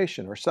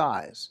conformation or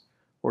size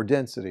or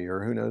density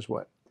or who knows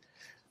what.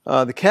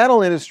 The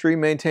cattle industry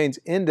maintains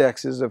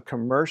indexes of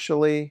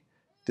commercially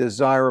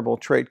desirable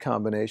trait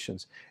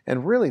combinations.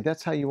 And really,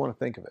 that's how you want to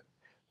think of it.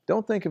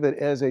 Don't think of it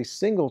as a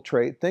single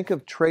trait. Think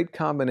of trait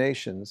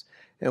combinations.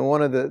 And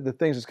one of the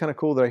things that's kind of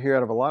cool that I hear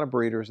out of a lot of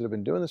breeders that have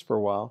been doing this for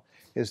a while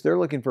is they're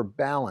looking for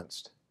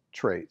balanced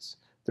traits.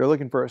 They're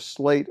looking for a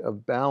slate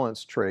of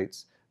balanced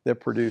traits that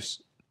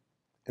produce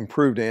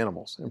improved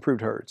animals,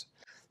 improved herds.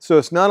 So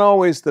it's not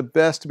always the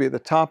best to be at the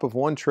top of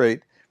one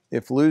trait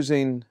if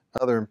losing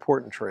other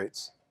important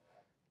traits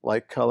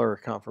like color or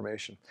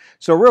conformation.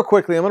 So real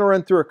quickly, I'm going to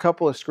run through a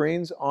couple of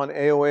screens on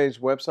AOA's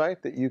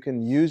website that you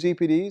can use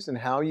EPDs and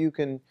how you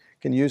can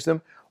use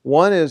them.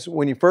 One is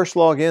when you first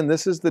log in,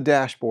 this is the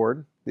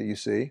dashboard that you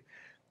see.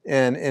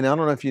 And I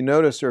don't know if you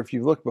noticed or if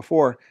you've looked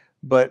before,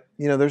 but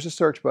there's a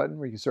search button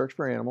where you can search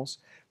for animals.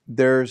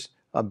 There's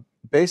a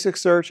basic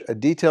search, a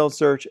detailed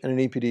search, and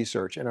an EPD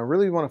search. And I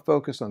really want to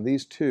focus on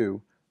these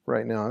two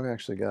right now. I've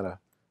actually got a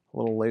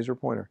little laser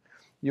pointer.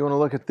 You want to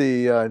look at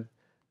the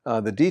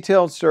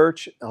detailed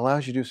search.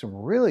 Allows you to do some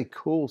really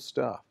cool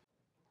stuff.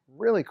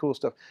 Really cool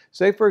stuff.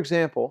 Say, for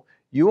example,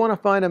 you want to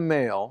find a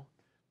male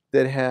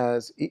that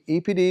has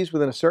EPDs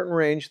within a certain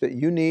range that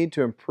you need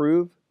to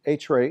improve a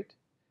trait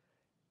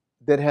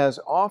that has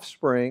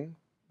offspring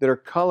that are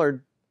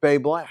colored bay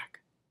black,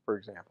 for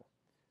example,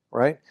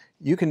 right?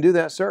 You can do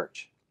that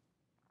search.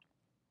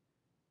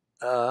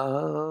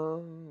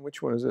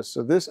 Which one is this?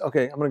 So this,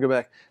 okay, I'm going to go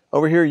back.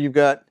 Over here you've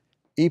got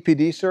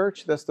EPD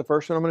search. That's the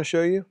first one I'm going to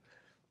show you.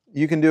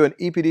 You can do an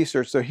EPD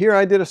search. So here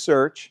I did a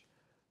search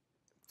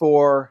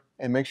for,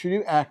 and make sure you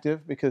do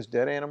active because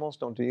dead animals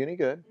don't do you any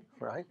good,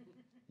 right?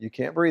 You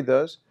can't breed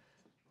those.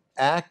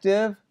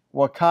 Active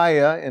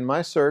Wakaya in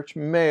my search,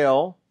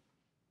 male.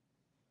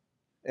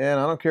 And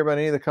I don't care about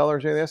any of the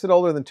colors or anything. I said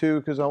older than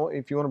 2 because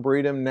if you want to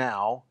breed them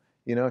now,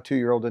 a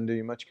 2-year-old doesn't do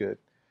you much good.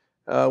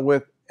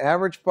 With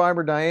average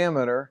fiber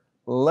diameter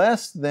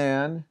less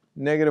than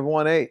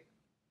 -1/8.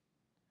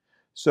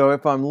 So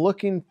if I'm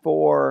looking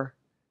for,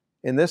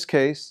 in this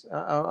case,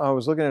 I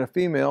was looking at a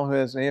female who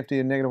has an AFD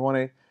of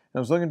 -1/8, and I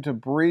was looking to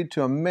breed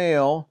to a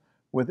male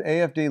with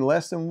AFD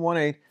less than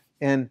 1/8,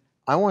 and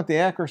I want the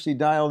accuracy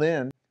dialed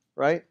in,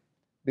 right?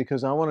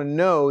 Because I want to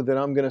know that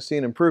I'm going to see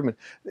an improvement.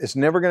 It's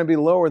never going to be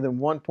lower than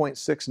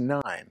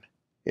 1.69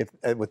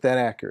 with that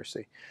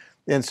accuracy.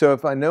 And so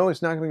if I know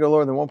it's not going to go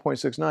lower than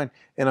 1.69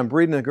 and I'm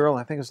breeding a girl,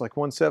 I think it's like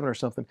 1.7 or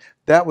something,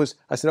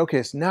 I said, okay,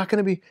 it's not going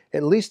to be,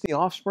 at least the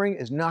offspring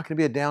is not going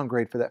to be a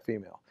downgrade for that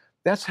female.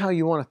 That's how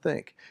you want to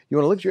think. You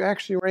want to look at your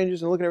accuracy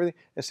ranges and look at everything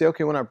and say,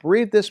 okay, when I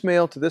breed this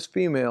male to this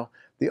female,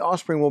 the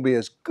offspring will be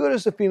as good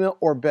as the female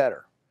or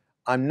better.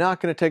 I'm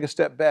not going to take a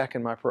step back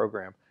in my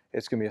program.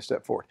 It's going to be a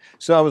step forward.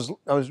 So I was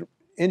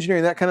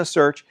engineering that kind of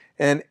search,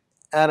 and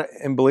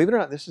believe it or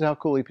not, this is how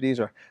cool EPDs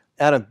are.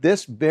 Out of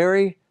this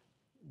very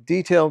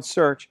detailed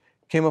search,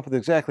 came up with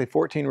exactly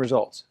 14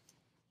 results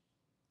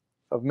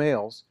of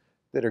males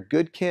that are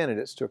good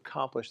candidates to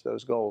accomplish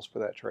those goals for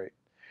that trait.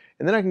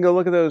 And then I can go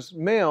look at those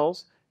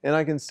males and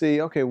I can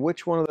see, okay,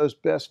 which one of those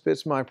best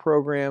fits my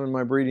program and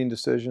my breeding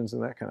decisions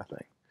and that kind of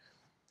thing.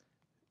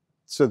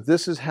 So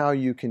this is how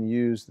you can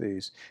use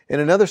these. In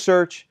another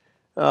search,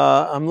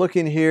 I'm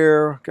looking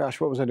here, gosh,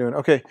 what was I doing?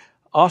 Okay,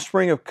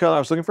 offspring of color, I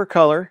was looking for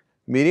color,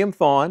 medium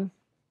fawn.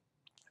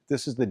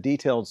 This is the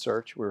detailed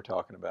search we were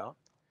talking about.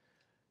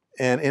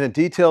 And in a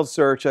detailed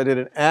search, I did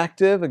an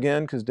active,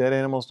 again, because dead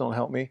animals don't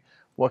help me,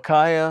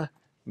 Wakaya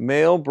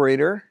male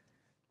breeder.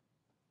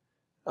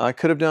 I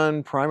could have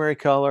done primary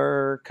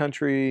color,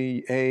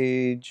 country,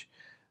 age,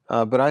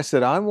 but I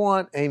said I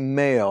want a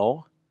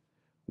male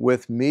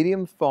with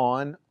medium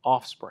fawn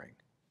offspring.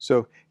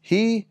 So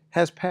he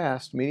has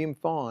passed medium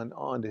fawn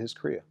on to his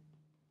cria.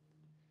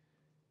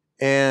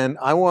 And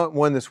I want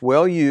one that's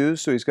well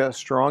used, so he's got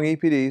strong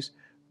EPDs,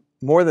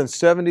 more than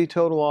 70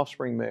 total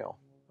offspring male.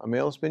 A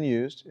male has been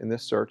used in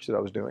this search that I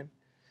was doing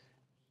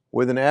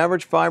with an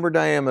average fiber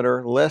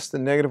diameter less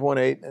than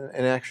 -1/8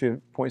 and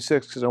actually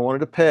 0.6 because I wanted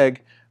to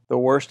peg the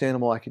worst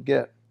animal I could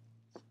get.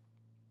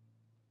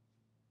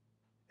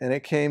 And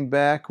it came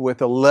back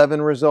with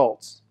 11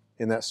 results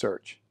in that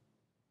search.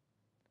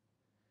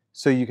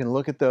 So you can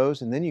look at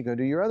those and then you go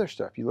do your other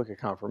stuff. You look at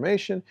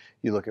conformation,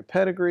 you look at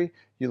pedigree,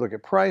 you look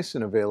at price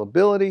and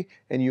availability,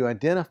 and you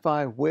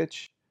identify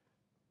which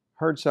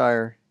herd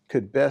sire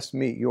could best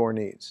meet your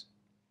needs.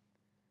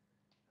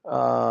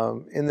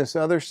 In this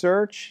other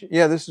search,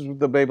 yeah, this is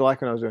the bay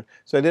black one I was doing.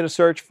 So I did a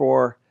search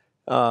for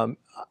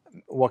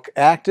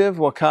active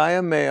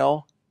Wakaya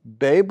male,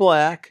 bay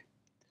black,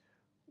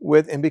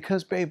 and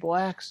because bay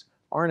blacks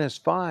aren't as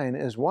fine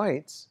as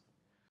whites,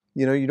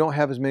 you don't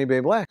have as many bay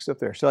blacks up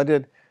there. So I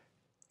did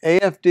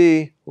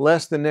AFD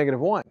less than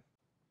 -1.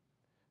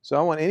 So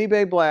I want any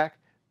bay black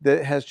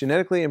that has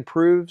genetically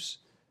improves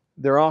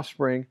their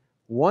offspring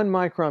 1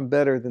 micron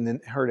better than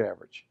the herd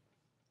average.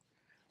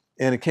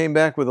 And it came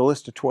back with a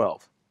list of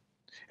 12.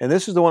 And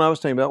this is the one I was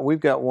talking about.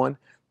 We've got one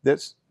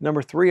that's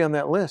number 3 on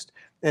that list.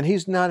 And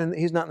he's not in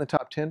the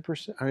top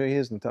 10%. I mean, he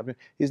is in the top 10.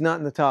 He's not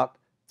in the top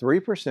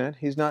 3%.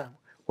 He's not,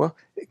 well,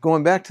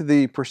 going back to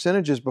the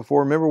percentages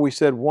before, remember we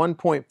said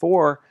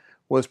 1.4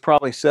 was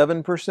probably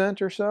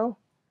 7% or so.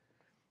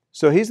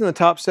 So he's in the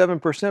top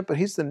 7%, but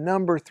he's the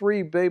number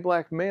 3 Bay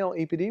Black male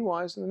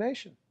EPD-wise in the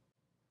nation.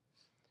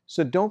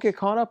 So don't get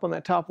caught up on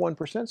that top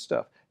 1%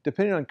 stuff.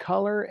 Depending on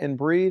color and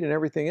breed and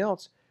everything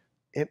else,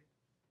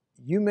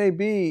 you may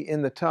be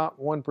in the top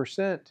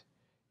 1%,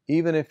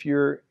 even if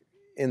you're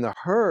in the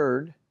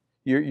herd.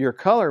 Your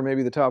color may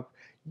be the top.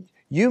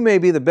 You may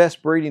be the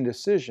best breeding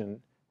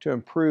decision to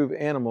improve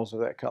animals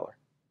of that color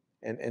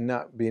and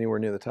not be anywhere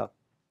near the top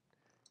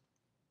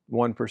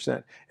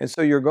 1%. And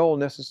so your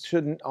goal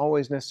shouldn't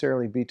always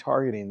necessarily be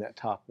targeting that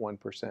top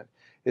 1%.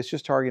 It's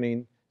just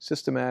targeting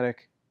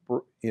systematic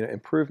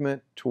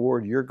improvement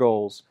toward your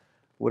goals,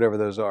 whatever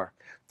those are.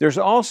 There's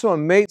also a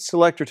mate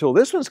selector tool.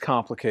 This one's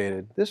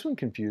complicated. This one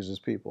confuses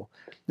people.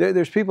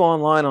 There's people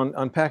online on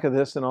Alpaca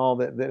this and all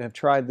that have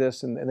tried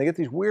this, and they get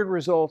these weird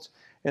results,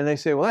 and they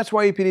say, well, that's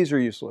why EPDs are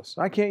useless.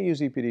 I can't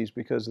use EPDs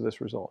because of this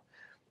result.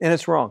 And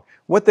it's wrong.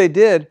 What they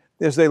did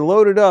is they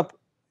loaded up,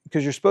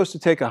 because you're supposed to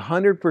take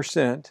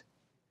 100%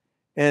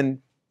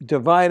 and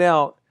divide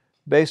out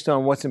based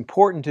on what's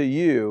important to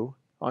you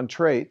on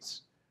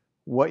traits,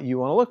 what you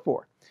want to look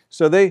for.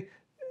 So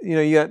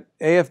you got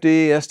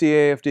AFD,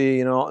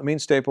 SDAFD, mean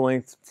staple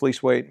length,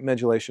 fleece weight,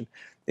 medulation.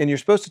 And you're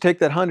supposed to take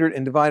that 100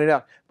 and divide it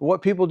out. But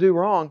what people do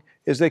wrong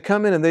is they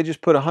come in and they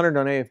just put 100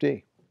 on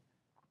AFD.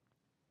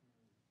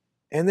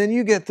 And then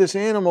you get this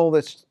animal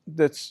that's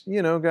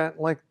got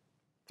like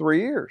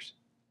 3 ears.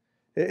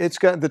 It's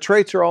got, the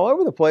traits are all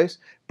over the place,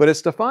 but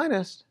it's the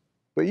finest.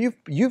 But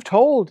you've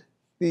told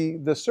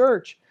the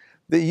search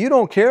that you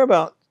don't care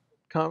about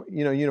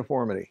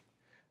uniformity,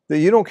 that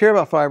you don't care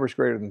about fibers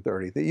greater than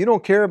 30, that you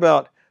don't care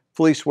about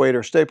fleece weight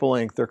or staple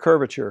length or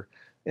curvature.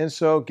 And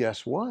so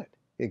guess what?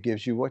 It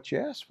gives you what you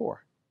asked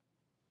for.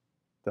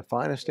 The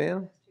finest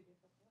animal.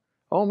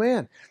 Oh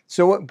man.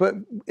 But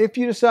if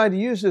you decide to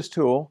use this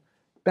tool,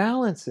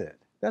 balance it.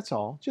 That's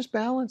all. Just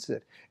balance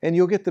it. And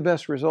you'll get the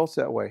best results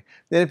that way.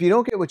 Then if you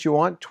don't get what you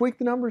want, tweak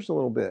the numbers a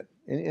little bit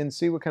and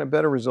see what kind of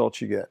better results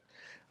you get.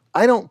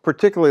 I don't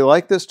particularly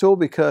like this tool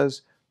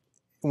because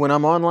when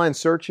I'm online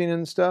searching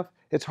and stuff,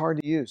 it's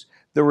hard to use.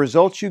 The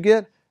results you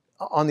get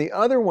on the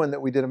other one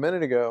that we did a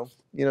minute ago,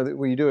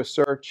 where you do a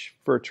search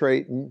for a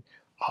trait, and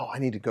I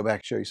need to go back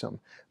and show you something.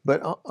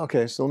 But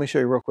okay, so let me show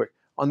you real quick.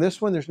 On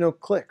this one, there's no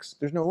clicks.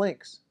 There's no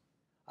links.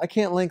 I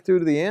can't link through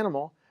to the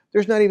animal.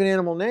 There's not even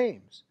animal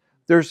names.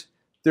 There's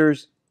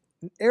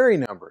area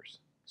numbers.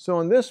 So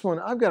on this one,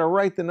 I've got to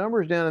write the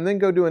numbers down and then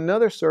go do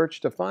another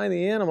search to find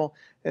the animal,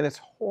 and it's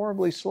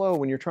horribly slow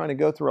when you're trying to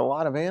go through a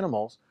lot of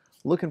animals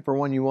looking for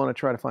one you want to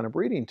try to find a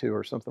breeding to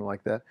or something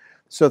like that.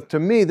 So to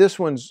me, this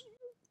one's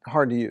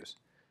hard to use.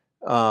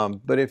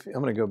 But if I'm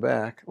going to go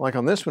back, like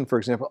on this one, for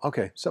example,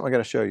 okay, something I got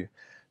to show you.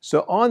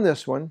 So on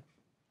this one,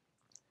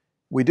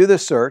 we do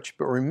this search,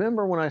 but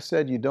remember when I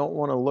said you don't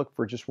want to look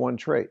for just one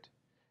trait.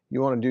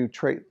 You want to do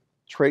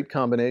trait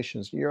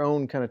combinations, your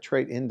own kind of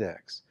trait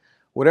index,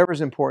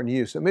 whatever's important to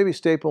you. So it may be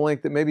staple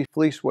length, it may be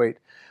fleece weight.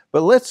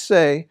 But let's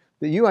say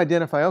that you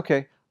identify,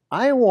 okay,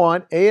 I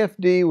want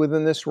AFD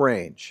within this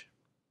range.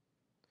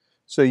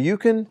 So you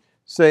can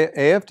say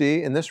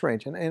AFD in this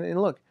range.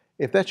 And look,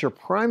 if that's your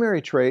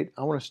primary trait,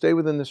 I want to stay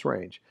within this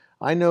range.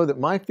 I know that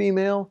my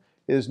female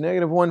is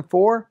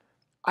 -1.4.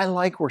 I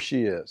like where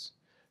she is.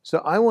 So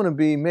I want to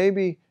be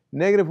maybe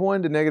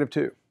 -1 to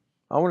 -2.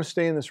 I want to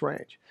stay in this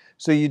range.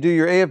 So you do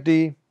your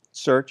AFD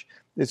search.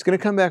 It's going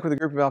to come back with a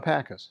group of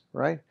alpacas,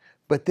 right?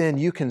 But then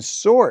you can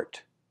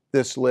sort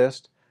this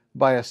list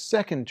by a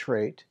second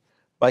trait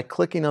by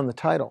clicking on the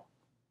title,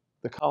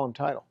 the column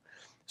title.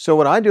 So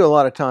what I do a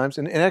lot of times,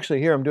 and actually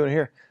here I'm doing it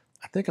here.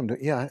 I think I'm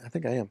doing, yeah, I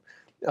think I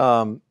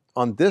am.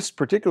 On this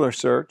particular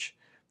search,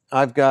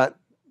 I've got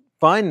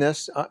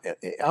fineness.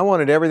 I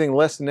wanted everything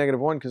less than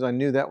 -1 because I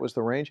knew that was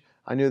the range.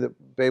 I knew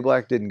that Bay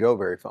Black didn't go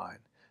very fine.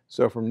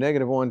 So from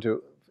 -1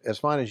 to as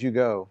fine as you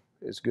go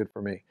is good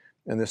for me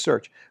in this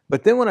search.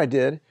 But then what I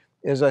did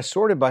is I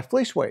sorted by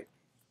fleece weight.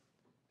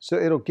 So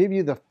it'll give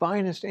you the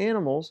finest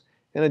animals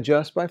and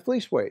adjust by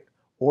fleece weight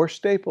or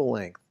staple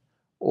length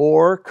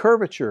or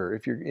curvature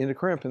if you're into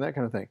crimp and that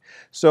kind of thing.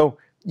 So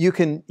you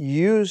can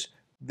use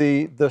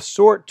the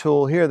sort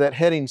tool here, that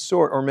heading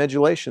sort, or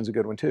medulation is a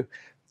good one too,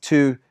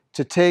 to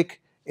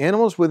take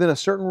animals within a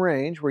certain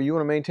range where you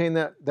want to maintain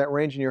that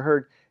range in your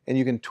herd, and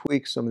you can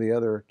tweak some of the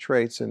other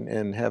traits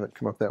and have it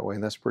come up that way,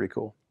 and that's pretty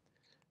cool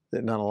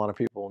that not a lot of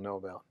people know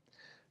about.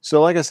 So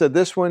like I said,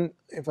 this one,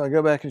 if I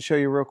go back and show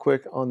you real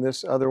quick on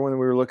this other one that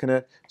we were looking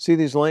at, see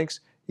these links?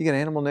 You get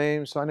animal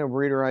names, so I know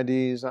breeder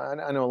IDs,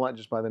 I know a lot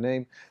just by the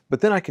name,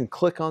 but then I can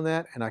click on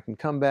that and I can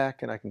come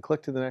back and I can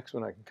click to the next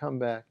one, I can come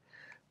back.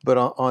 But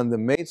on the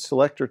mate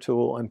selector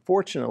tool,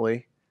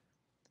 unfortunately,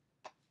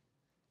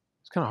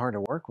 it's kind of hard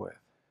to work with.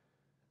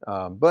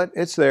 But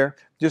it's there.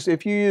 Just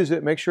if you use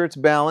it, make sure it's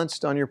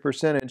balanced on your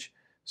percentage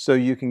so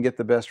you can get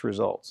the best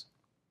results.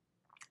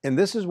 And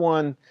this is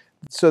one,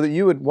 so that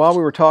you would, while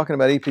we were talking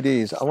about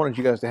EPDs, I wanted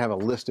you guys to have a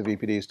list of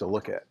EPDs to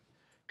look at,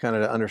 kind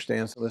of to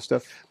understand some of this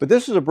stuff. But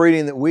this is a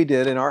breeding that we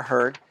did in our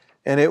herd,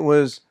 and it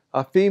was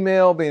a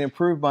female being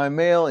improved by a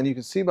male, and you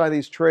can see by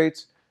these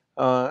traits,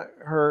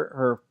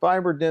 her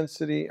fiber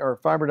density or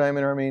fiber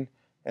diameter, I mean,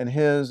 and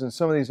his and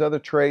some of these other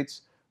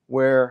traits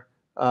where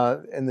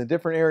in the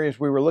different areas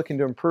we were looking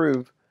to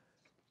improve,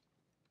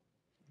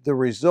 the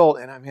result,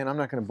 and I mean, I'm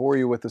not going to bore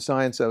you with the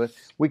science of it.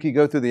 We could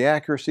go through the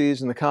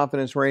accuracies and the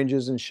confidence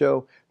ranges and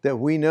show that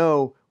we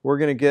know we're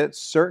going to get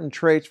certain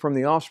traits from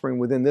the offspring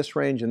within this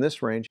range and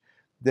this range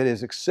that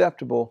is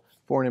acceptable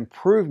for an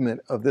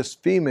improvement of this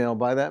female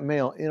by that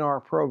male in our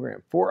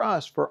program. For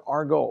us, for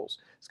our goals.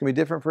 It's going to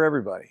be different for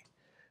everybody.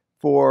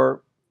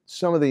 For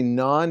some of the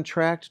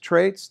non-tracked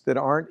traits that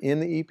aren't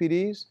in the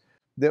EPDs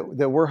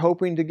that we're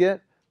hoping to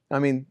get, I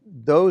mean,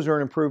 those are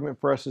an improvement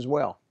for us as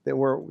well, that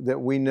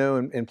we know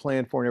and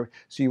plan for. And everything.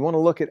 So you want to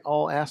look at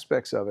all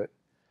aspects of it,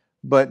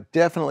 but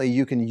definitely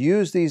you can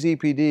use these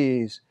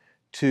EPDs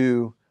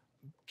to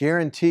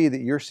guarantee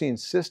that you're seeing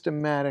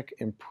systematic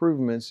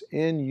improvements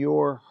in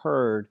your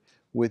herd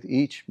with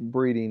each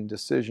breeding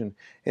decision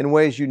in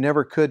ways you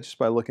never could just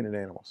by looking at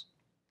animals.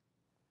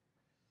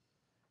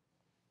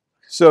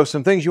 So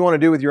some things you want to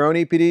do with your own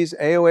EPDs.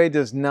 AOA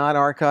does not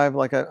archive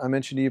like I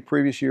mentioned to you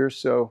previous years,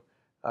 so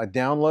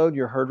download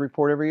your herd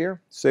report every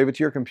year, save it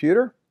to your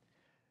computer.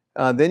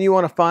 Then you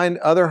want to find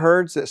other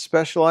herds that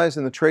specialize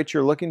in the traits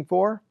you're looking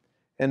for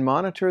and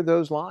monitor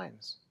those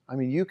lines. I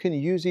mean, you can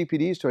use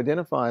EPDs to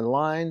identify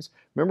lines.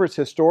 Remember, it's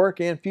historic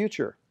and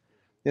future.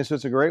 And so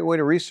it's a great way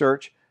to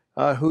research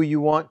who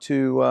you want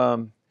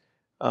to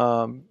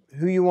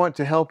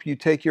help you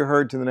take your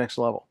herd to the next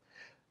level.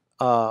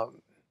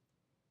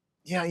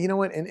 Yeah, you know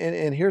what?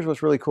 And here's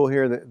what's really cool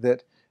here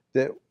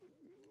that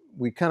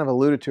we kind of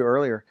alluded to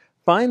earlier.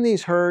 Find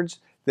these herds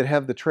that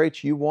have the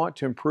traits you want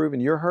to improve in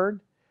your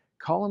herd.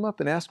 Call them up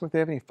and ask them if they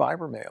have any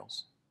fiber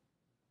males.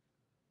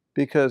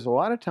 Because a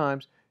lot of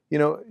times, you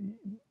know,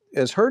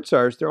 as herd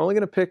sires, they're only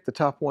going to pick the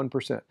top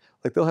 1%.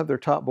 Like they'll have their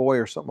top boy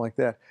or something like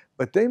that.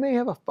 But they may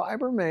have a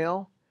fiber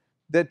male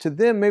that to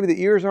them, maybe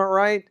the ears aren't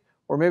right,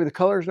 or maybe the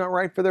color's not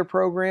right for their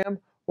program,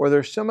 or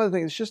there's some other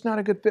thing that's just not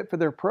a good fit for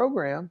their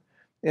program.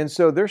 And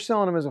so they're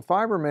selling him as a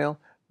fiber male,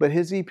 but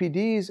his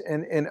EPDs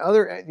and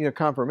other, you know,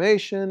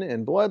 conformation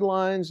and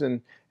bloodlines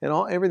and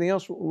everything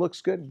else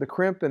looks good, the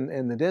crimp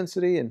and the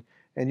density, and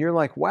you're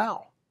like,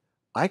 wow,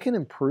 I can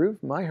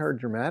improve my herd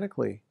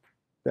dramatically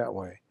that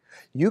way.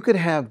 You could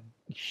have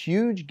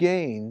huge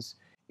gains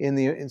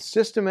in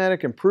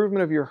systematic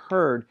improvement of your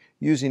herd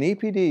using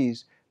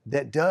EPDs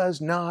that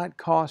does not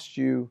cost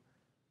you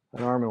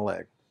an arm and a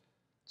leg.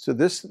 So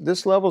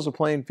this levels a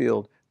playing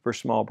field for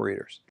small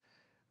breeders.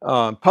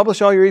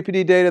 Publish all your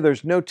EPD data.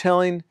 There's no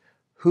telling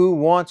who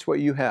wants what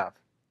you have.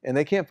 And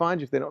they can't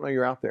find you if they don't know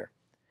you're out there.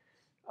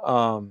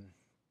 And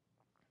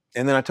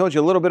then I told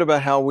you a little bit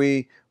about how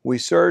we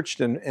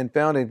searched and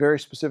found a very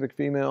specific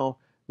female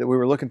that we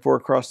were looking for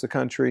across the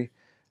country.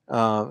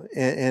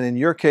 And in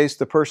your case,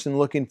 the person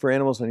looking for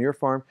animals on your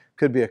farm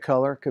could be a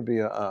color, could be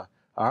a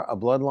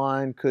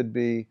bloodline, could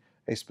be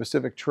a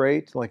specific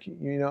trait. Like,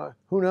 you know,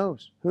 who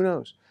knows? Who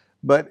knows?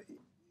 But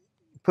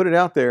put it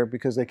out there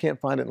because they can't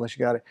find it unless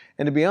you got it.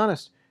 And to be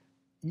honest,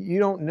 you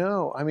don't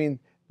know. I mean,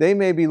 they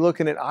may be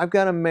looking at, I've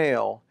got a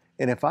male,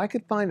 and if I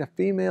could find a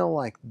female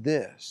like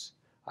this,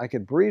 I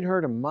could breed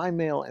her to my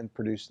male and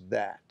produce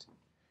that.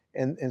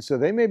 And so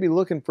they may be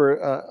looking for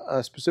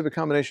a specific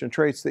combination of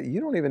traits that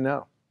you don't even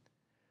know.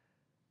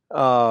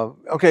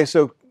 Okay,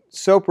 so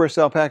Sopris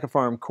Alpaca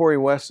Farm, Corey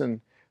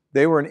Wesson,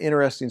 they were an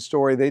interesting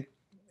story.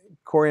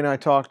 Corey and I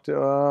talked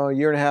a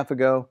year and a half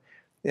ago,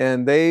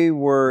 and they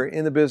were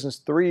in the business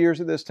 3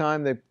 years at this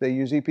time. They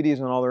use EPDs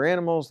on all their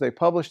animals. They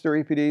publish their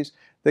EPDs.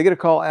 They get a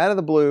call out of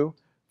the blue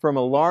from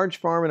a large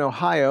farm in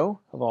Ohio,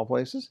 of all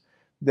places,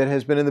 that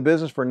has been in the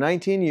business for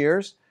 19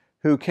 years,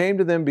 who came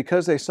to them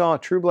because they saw a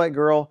true black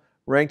girl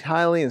ranked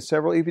highly in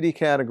several EPD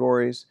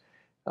categories.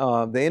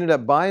 They ended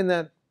up buying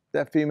that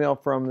female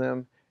from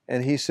them,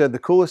 and he said the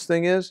coolest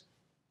thing is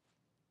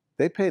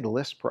they paid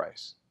list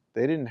price.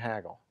 They didn't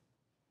haggle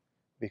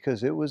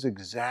because it was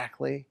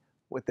exactly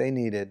what they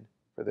needed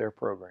for their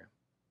program,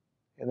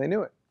 and they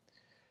knew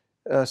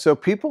it. So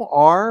people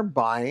are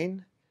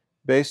buying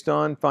based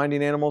on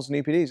finding animals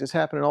and EPDs. It's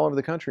happening all over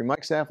the country.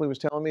 Mike Safley was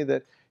telling me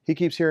that he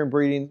keeps hearing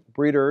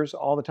breeders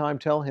all the time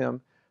tell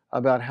him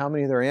about how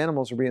many of their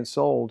animals are being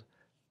sold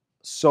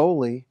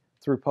solely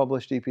through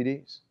published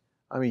EPDs.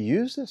 I mean,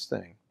 use this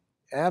thing.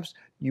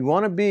 You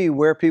want to be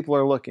where people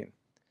are looking.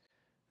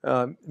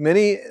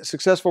 Many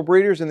successful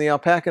breeders in the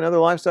alpaca and other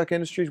livestock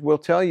industries will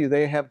tell you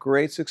they have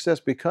great success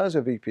because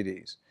of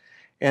EPDs.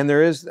 And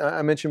there is,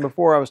 I mentioned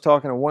before, I was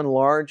talking to one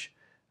large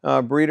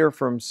breeder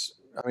from,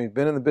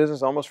 been in the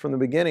business almost from the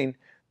beginning,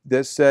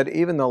 that said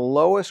even the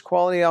lowest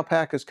quality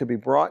alpacas could be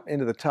brought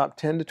into the top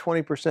 10 to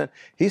 20%.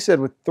 He said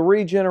with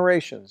 3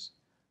 generations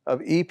of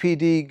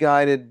EPD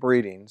guided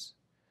breedings,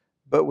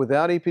 but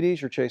without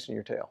EPDs, you're chasing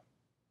your tail.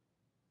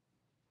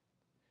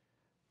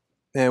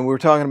 And we were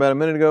talking about a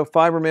minute ago,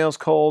 fiber males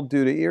culled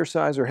due to ear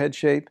size or head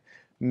shape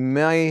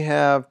may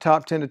have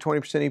top 10 to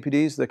 20%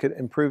 EPDs that could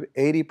improve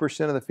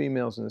 80% of the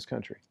females in this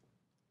country.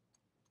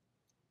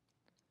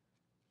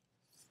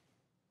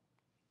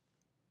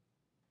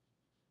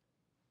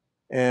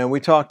 And we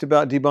talked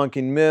about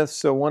debunking myths.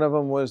 So one of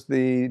them was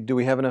do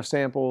we have enough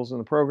samples in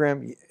the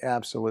program?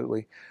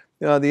 Absolutely.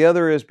 The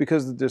other is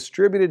because of the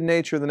distributed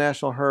nature of the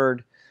national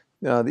herd,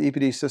 the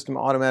EPD system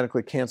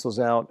automatically cancels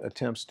out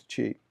attempts to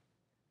cheat.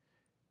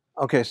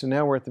 Okay, so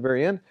now we're at the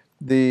very end.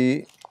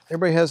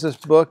 Everybody has this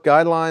book,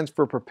 Guidelines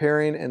for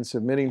Preparing and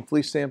Submitting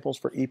Fleece Samples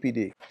for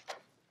EPD.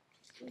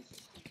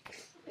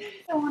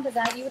 Go on to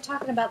that. You were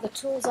talking about the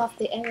tools off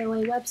the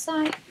AOA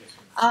website.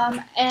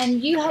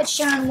 And you had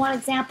shown one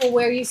example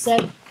where you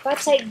said, if I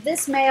take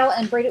this male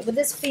and breed it with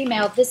this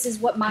female, this is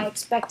what my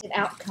expected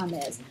outcome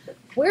is.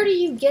 Where do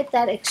you get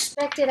that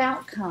expected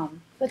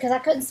outcome? Because I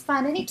couldn't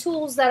find any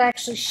tools that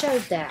actually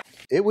showed that.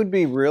 It would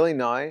be really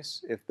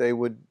nice if they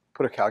would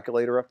put a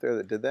calculator up there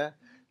that did that,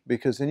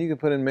 because then you can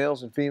put in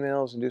males and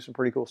females and do some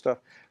pretty cool stuff.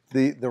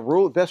 The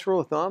best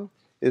rule of thumb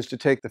is to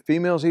take the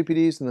females'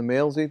 EPDs and the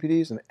males'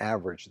 EPDs and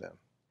average them.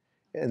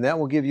 And that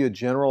will give you a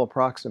general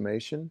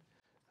approximation.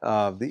 The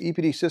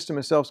EPD system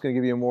itself is going to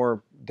give you a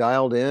more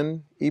dialed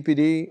in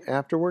EPD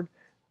afterward,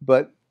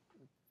 but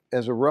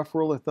as a rough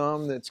rule of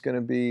thumb, that's going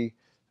to be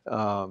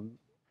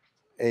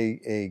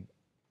a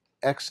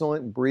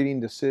excellent breeding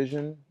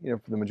decision,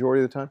 for the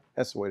majority of the time.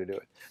 That's the way to do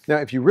it. Now,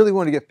 if you really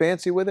want to get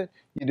fancy with it,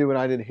 you do what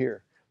I did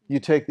here. You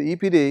take the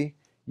EPD,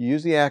 you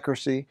use the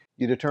accuracy,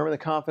 you determine the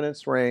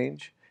confidence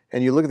range,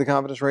 and you look at the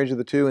confidence range of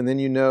the two, and then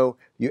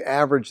you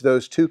average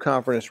those two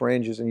confidence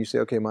ranges, and you say,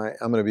 okay, I'm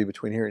going to be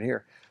between here and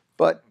here.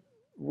 But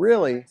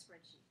really,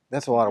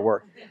 that's a lot of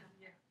work.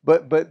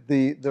 But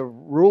the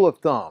rule of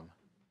thumb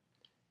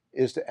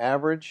is to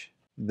average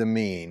the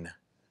mean,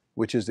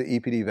 which is the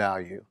EPD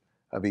value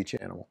of each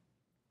animal.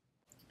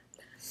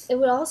 It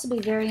would also be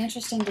very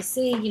interesting to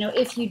see,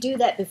 if you do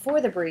that before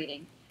the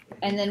breeding,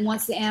 and then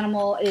once the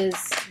animal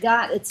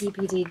got its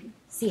EPD,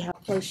 see how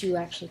close you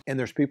actually. And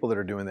there's people that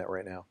are doing that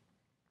right now,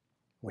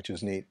 which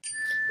is neat.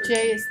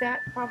 Jay, is that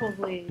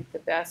probably the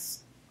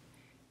best?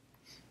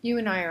 You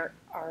and I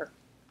are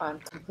on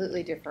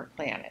completely different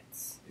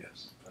planets.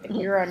 Yes. If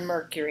you're on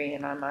Mercury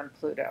and I'm on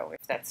Pluto,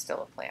 if that's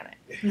still a planet.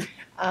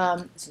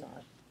 It's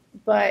not.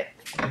 But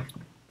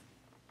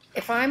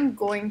if I'm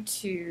going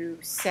to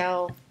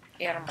sell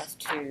animals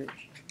to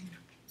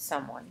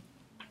someone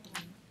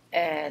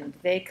and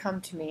they come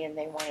to me and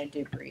they want to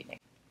do breeding,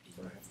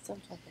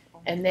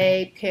 and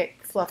they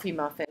pick Fluffy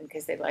Muffin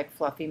because they like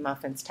Fluffy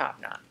Muffin's top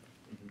knot.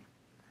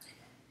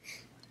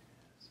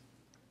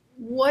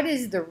 What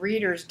is the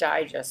Reader's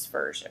Digest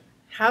version?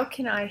 How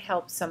can I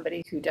help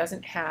somebody who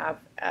doesn't have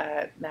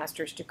a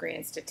master's degree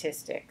in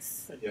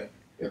statistics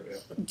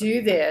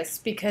do this?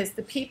 Because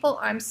the people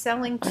I'm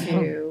selling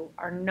to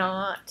are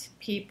not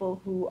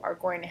people who are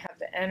going to have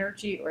the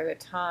energy or the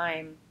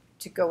time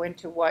to go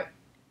into what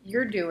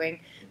you're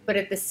doing. But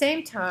at the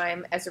same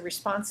time, as a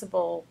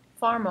responsible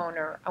farm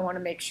owner, I want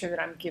to make sure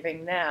that I'm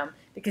giving them,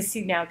 because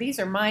see, now these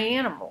are my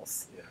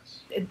animals.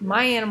 Yes.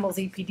 My animals'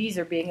 EPDs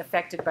are being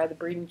affected by the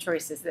breeding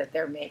choices that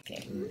they're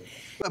making.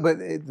 But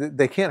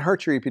they can't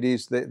hurt your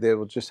EPDs. They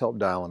will just help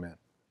dial them in.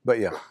 But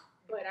yeah.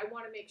 But I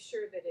want to make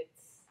sure that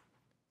it's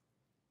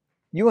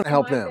you want to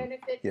help my them.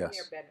 benefit and Yes.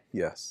 their benefit.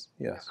 Yes.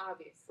 Yes.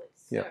 Obviously.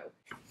 So Yeah.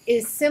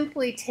 is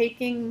simply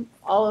taking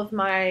all of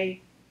my,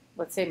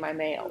 let's say my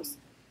males,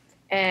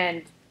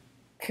 and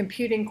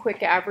computing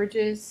quick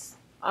averages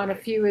on a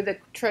few of the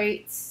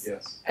traits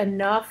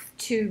enough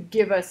to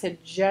give us a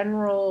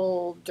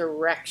general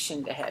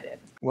direction to head in?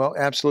 Well,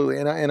 absolutely.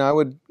 And I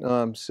would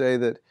say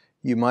that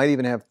you might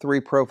even have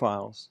 3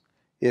 profiles.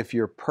 If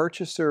your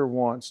purchaser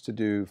wants to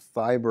do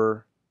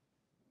fiber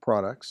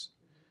products,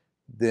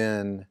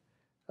 then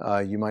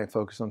you might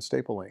focus on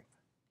staple length.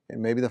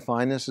 And maybe the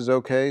fineness is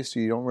okay, so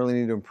you don't really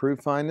need to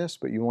improve fineness,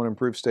 but you want to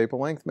improve staple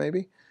length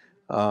maybe.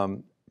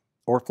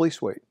 Or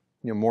fleece weight.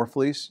 More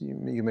fleece,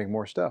 you make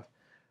more stuff.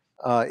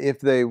 If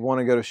they want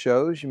to go to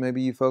shows,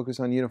 maybe you focus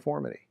on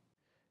uniformity.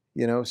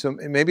 So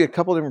maybe a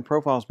couple different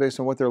profiles based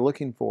on what they're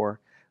looking for.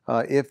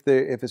 If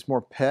it's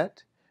more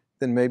pet,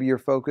 then maybe your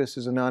focus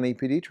is a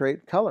non-EPD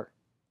trait, color,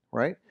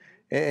 right?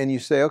 And you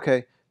say,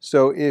 okay,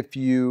 so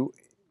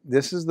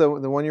this is the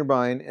one you're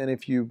buying, and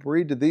if you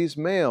breed to these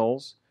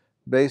males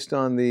based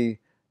on the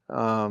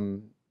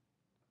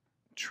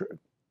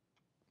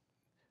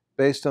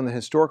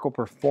historical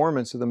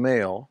performance of the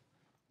male,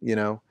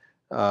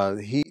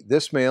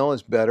 this male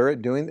is better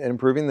at doing and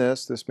improving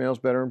this. This male is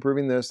better at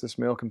improving this. This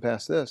male can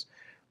pass this.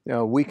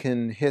 We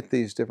can hit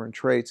these different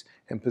traits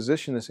and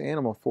position this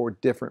animal for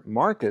different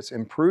markets,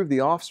 improve the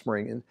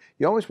offspring, and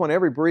you always want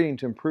every breeding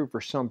to improve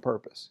for some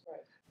purpose.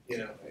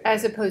 Right.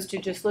 As opposed to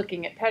just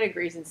looking at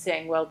pedigrees and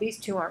saying, well, these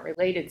two aren't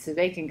related, so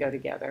they can go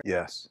together.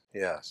 Yes,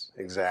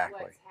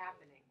 exactly. What's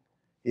happening?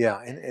 Yeah,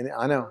 and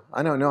I know.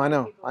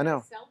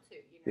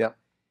 Yep.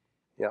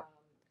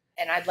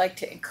 And I'd like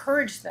to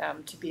encourage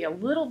them to be a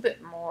little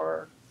bit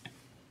more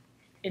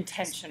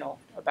intentional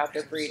about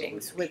their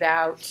breedings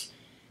without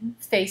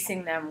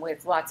facing them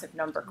with lots of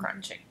number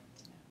crunching.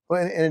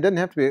 Well, and it doesn't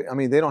have to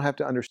be, they don't have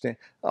to understand.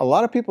 A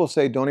lot of people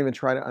say don't even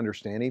try to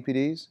understand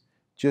EPDs,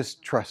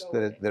 just trust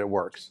that it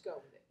works. Just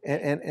go with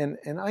it.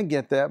 And I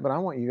get that, but I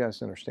want you guys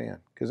to understand,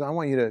 because I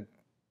want you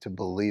to to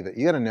believe it.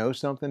 You got to know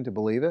something to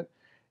believe it.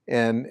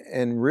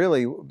 And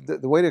really,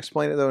 the way to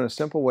explain it, though, in a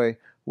simple way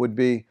would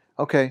be,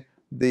 okay,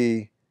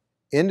 the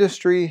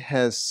industry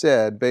has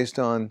said, based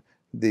on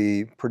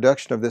the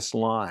production of this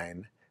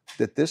line,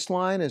 that this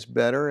line is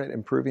better at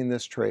improving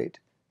this trait,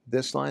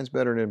 this line's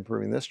better at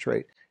improving this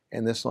trait,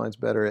 and this line's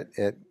better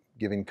at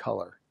giving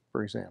color,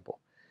 for example.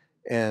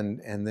 And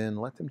then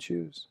let them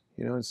choose,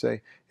 you know, and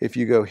say, if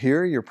you go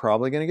here, you're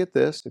probably going to get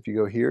this. If you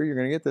go here, you're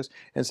going to get this.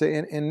 And say,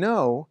 and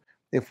know,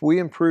 if we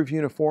improve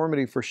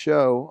uniformity for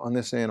show on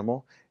this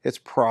animal, it's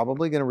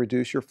probably going to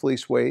reduce your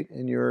fleece weight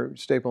and your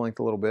staple length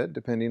a little bit,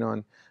 depending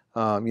on,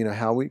 you know,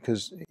 how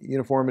because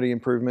uniformity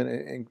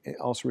improvement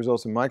also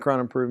results in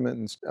micron improvement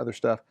and other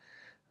stuff.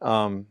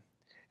 And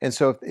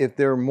so if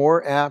they're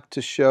more apt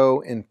to show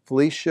in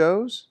fleece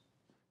shows,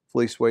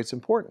 fleece weight's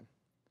important.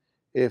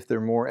 If they're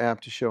more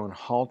apt to show in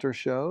halter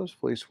shows,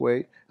 fleece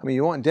weight, I mean,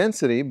 you want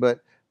density, but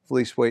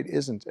fleece weight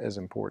isn't as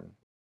important.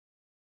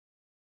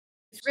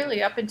 It's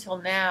really up until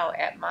now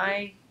at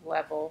my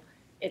level,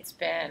 it's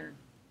been,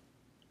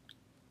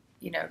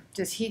 you know,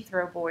 does he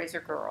throw boys or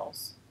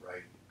girls?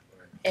 Right.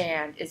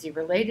 And is he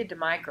related to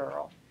my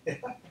girl?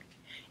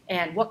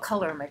 And what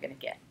color am I going to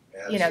get?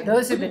 Absolutely. You know,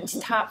 those are the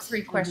top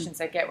 3 questions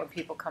I get when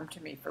people come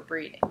to me for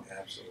breeding.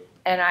 Absolutely.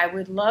 And I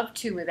would love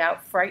to,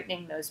 without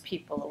frightening those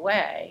people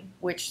away,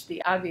 which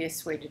the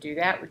obvious way to do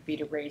that would be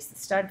to raise the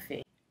stud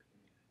fee,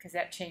 because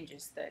that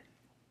changes the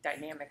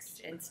dynamics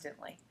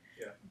instantly.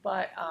 Yeah.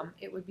 But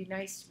it would be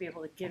nice to be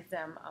able to give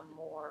them a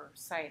more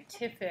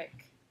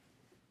scientific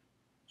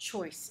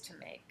choice to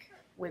make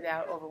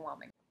without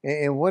overwhelming.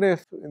 And what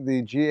if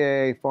the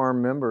GAA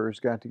farm members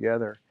got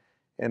together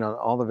and on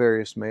all the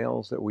various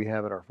males that we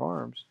have at our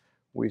farms,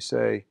 we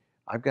say,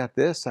 I've got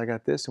this, I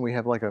got this, and we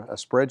have like a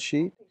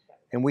spreadsheet,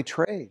 and we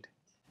trade.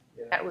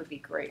 That would be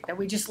great. That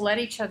we just let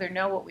each other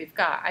know what we've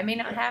got. I may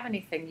not have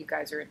anything you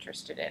guys are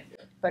interested in,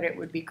 but it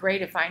would be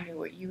great if I knew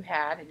what you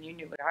had and you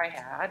knew what I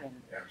had.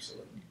 And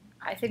Absolutely.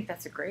 I think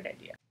that's a great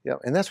idea. Yeah,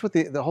 and that's what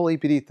the whole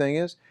EPD thing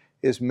is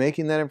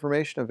making that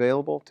information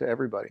available to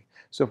everybody.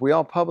 So if we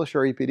all publish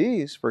our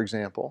EPDs, for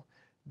example,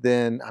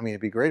 then, I mean,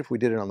 it'd be great if we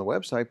did it on the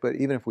website, but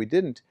even if we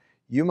didn't,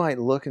 you might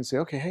look and say,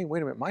 okay, hey,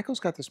 wait a minute, Michael's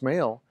got this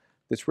male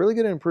that's really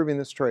good at improving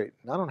this trait,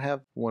 and I don't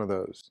have one of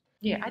those.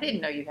 Yeah, I didn't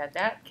know you had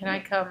that. Can I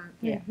come?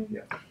 Yeah.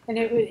 Mhm. And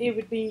it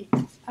would be,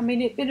 I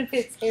mean, it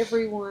benefits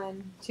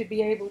everyone to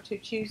be able to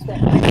choose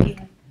that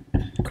breeding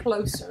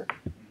closer.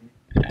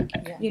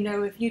 Yeah. You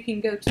know, if you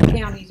can go 2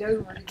 counties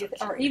over to get,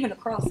 or even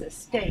across the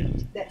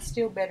state, that's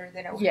still better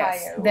than Ohio.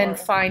 Yes, then or-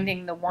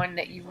 finding the one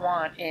that you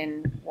want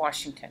in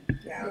Washington.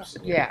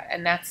 Absolutely. Yeah,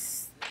 and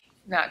that's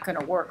not going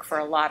to work for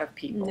a lot of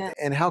people. No.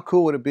 And how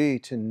cool would it be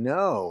to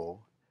know,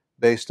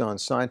 based on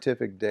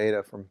scientific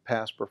data from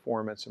past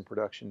performance and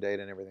production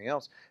data and everything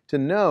else, to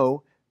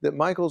know that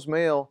Michael's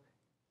male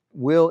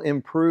will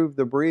improve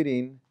the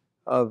breeding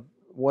of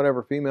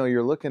whatever female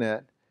you're looking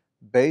at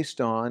based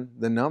on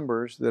the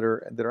numbers that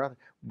are out there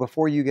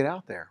before you get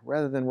out there,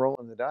 rather than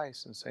rolling the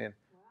dice and saying,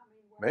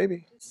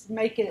 maybe. Just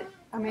make it,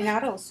 I mean, I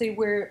don't see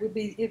where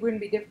it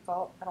wouldn't be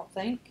difficult, I don't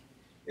think,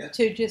 Yeah.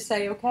 to just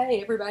say, okay,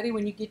 everybody,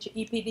 when you get your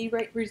EPD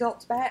rate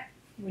results back,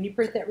 when you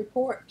print that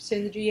report,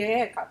 send the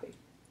GAA a copy.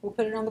 We'll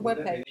put it on the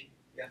webpage.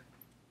 Yeah.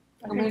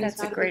 I I think mean, that's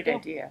it's a not a great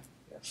big deal. idea.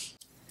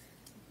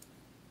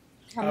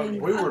 I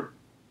mean,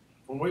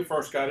 When we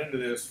first got into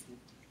this,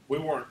 we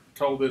weren't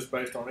told this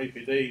based on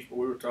EPDs, but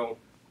we were told,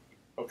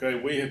 okay,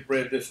 we have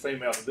bred this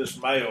female to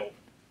this male,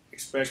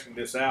 expecting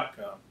this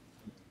outcome.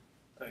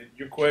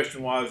 Your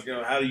question was, you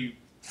know, how do you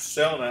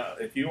sell that?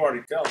 If you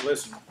already tell them,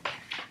 listen,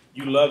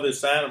 you love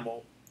this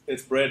animal,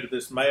 it's bred to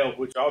this male,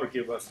 which ought to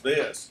give us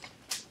this,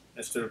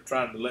 instead of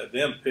trying to let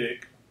them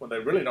pick when they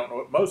really don't know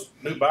it. Most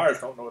new buyers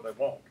don't know what they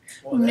want.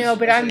 Well, No,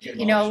 but that's I'm, a good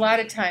you know, a option. lot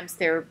of times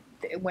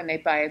when they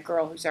buy a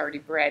girl who's already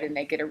bred and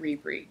they get a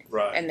rebreed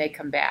Right, and they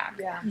come back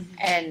yeah.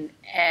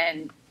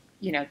 and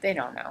you know, they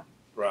don't know.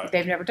 right.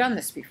 They've never done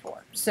this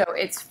before. So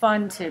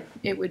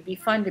it would be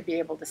fun to be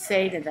able to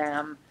say to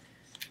them,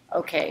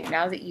 okay,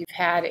 now that you've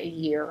had a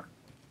year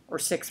or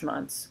 6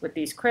 months with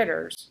these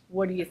critters,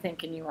 what are you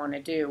thinking you want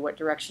to do? What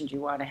direction do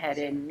you want to head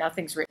in?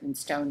 Nothing's written in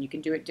stone. You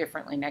can do it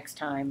differently next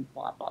time,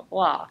 blah, blah,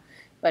 blah.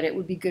 But it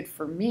would be good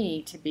for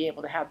me to be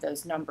able to have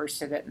those numbers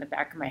so that in the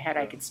back of my head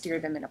I could steer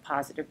them in a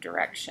positive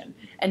direction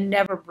and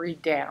never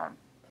breed down.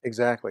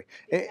 Exactly.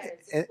 And-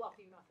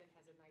 Fluffy Muffin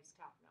has a nice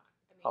top knot.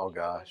 I mean, Oh, you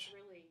know, gosh.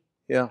 it's really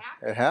yeah,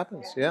 it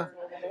happens. Yeah.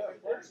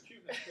 Where's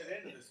cuteness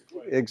fit into this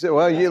equation?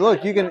 Well,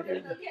 you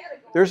can.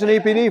 There's an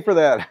EPD for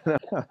that.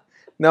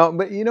 No,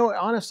 but you know,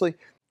 honestly,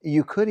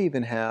 you could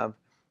even have,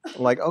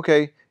 like,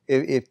 okay,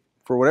 if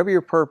for whatever your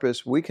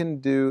purpose, we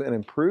can do an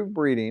improved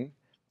breeding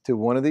to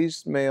one of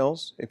these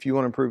males. If you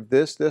want to improve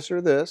this, this,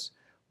 or this,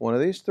 one of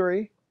these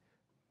 3.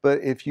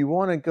 But if you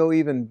want to go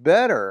even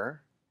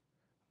better,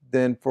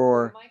 then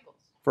for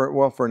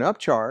an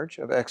upcharge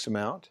of X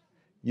amount,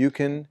 you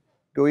can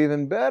go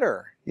even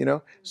better. You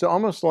know, so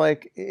almost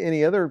like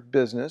any other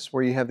business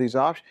where you have these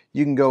options,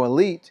 you can go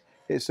elite.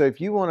 So if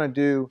you want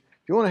to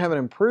have an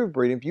improved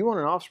breeding, if you want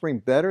an offspring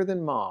better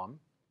than mom,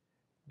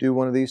 do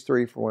one of these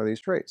three for one of these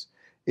traits.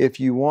 If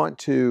you want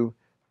to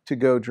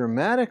go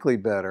dramatically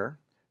better,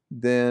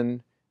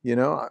 then you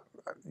got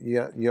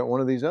one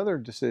of these other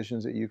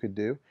decisions that you could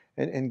do,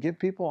 and give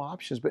people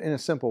options, but in a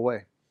simple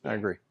way. I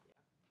agree.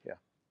 Yeah.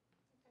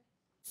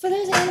 For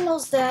those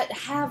animals that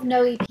have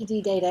no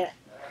EPD data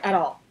at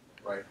all,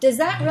 Right. does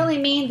that really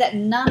mean that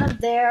none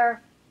of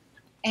their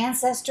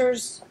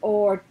ancestors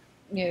or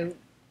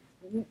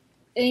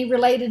any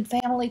related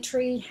family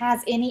tree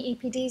has any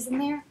EPDs in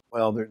there?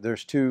 Well,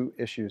 there's two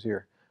issues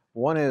here.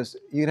 One is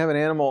you can have an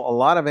animal, a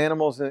lot of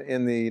animals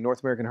in the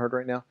North American herd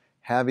right now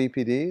have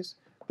EPDs,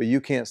 but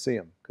you can't see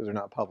them because they're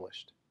not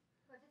published.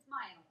 But it's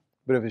my animal.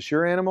 But if it's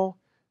your animal,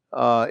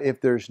 if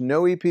there's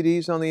no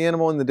EPDs on the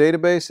animal in the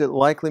database, it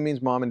likely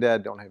means mom and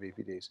dad don't have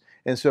EPDs.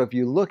 And so if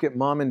you look at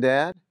mom and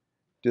dad,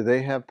 do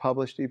they have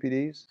published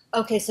EPDs?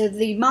 Okay, so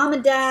the mom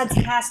and dad's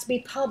has to be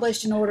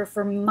published in order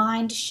for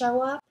mine to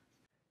show up?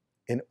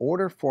 In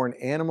order for an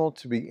animal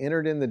to be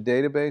entered in the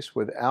database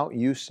without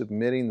you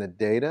submitting the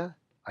data,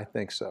 I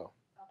think so.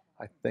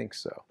 I think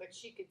so. But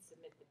she could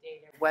submit the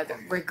data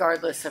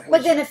regardless of.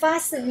 But then if I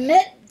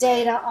submit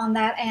data on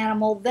that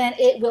animal, then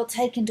it will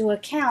take into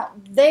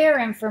account their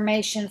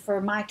information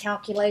for my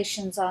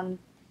calculations on,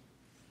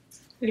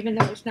 Even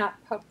though it's not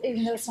published.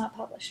 even though it's not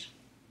published.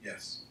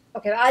 Yes.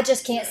 Okay, I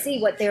just can't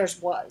see what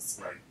theirs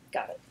was. Right.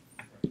 Got it.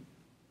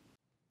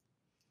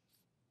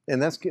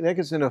 And that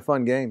gets into a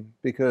fun game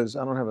because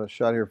I don't have a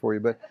shot here for you,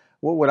 but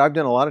what I've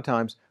done a lot of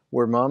times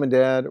where mom and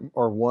dad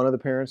or one of the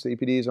parents, the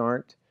EPDs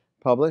aren't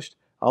published,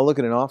 I'll look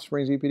at an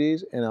offspring's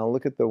EPDs and I'll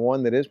look at the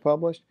one that is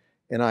published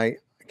and I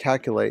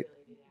calculate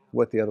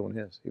what the other one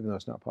is, even though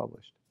it's not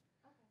published.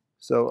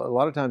 So a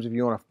lot of times if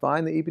you want to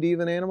find the EPD of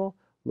an animal,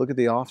 look at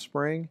the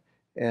offspring,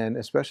 and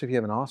especially if you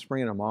have an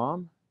offspring and a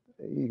mom,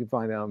 you can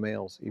find out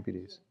males'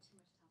 EPDs.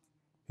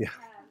 Yeah.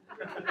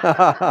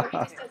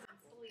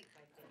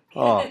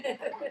 Oh,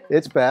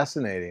 it's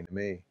fascinating to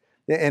me.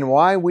 And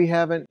why we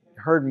haven't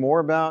heard more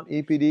about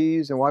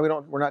EPDs and why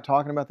we're not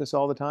talking about this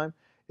all the time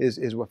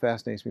is what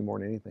fascinates me more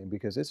than anything,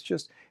 because it's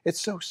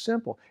so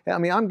simple. I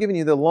mean, I'm giving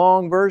you the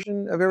long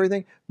version of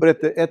everything,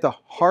 but at the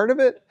heart of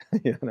it,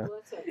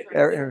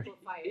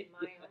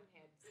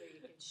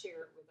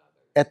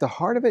 at the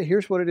heart of it,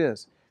 here's what it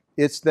is.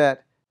 It's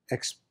that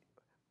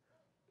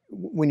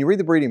when you read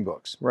the breeding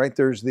books, right,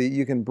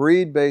 you can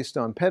breed based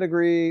on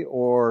pedigree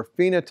or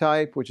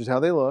phenotype, which is how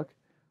they look,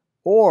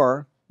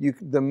 or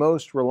the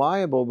most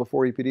reliable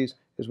before EPDs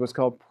is what's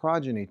called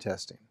progeny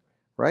testing,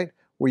 right,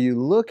 where you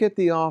look at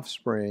the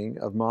offspring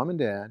of mom and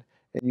dad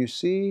and you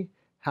see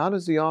how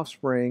does the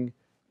offspring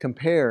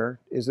compare.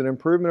 Is it an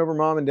improvement over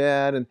mom and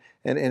dad, and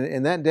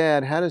that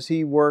dad, how does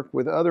he work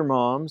with other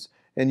moms,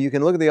 and you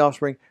can look at the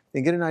offspring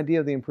and get an idea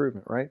of the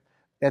improvement, right?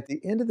 At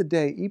the end of the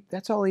day,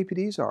 that's all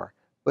EPDs are,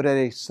 but at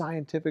a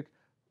scientific,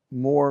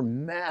 more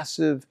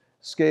massive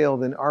scale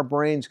than our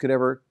brains could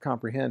ever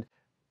comprehend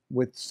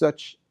with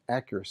such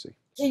accuracy.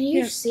 Can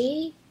you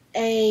see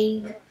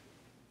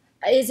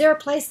is there a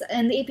place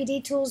in the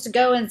EPD tools to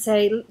go and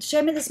say,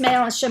 show me this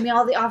male and show me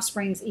all the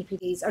offspring's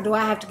EPDs, or do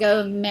I have to go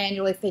and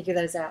manually figure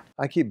those out?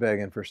 I keep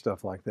begging for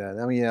stuff like that.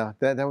 I mean, yeah,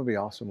 that would be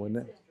awesome,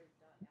 wouldn't it?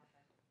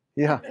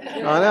 Yeah,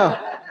 I know.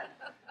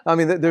 I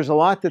mean, there's a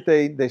lot that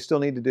they still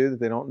need to do that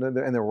they don't know,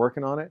 and they're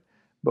working on it.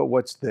 But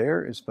what's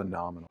there is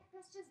phenomenal.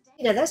 That's just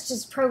data. That's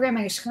just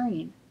programming a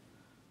screen.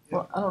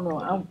 Well, I don't know.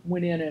 I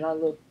went in and I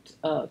looked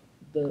up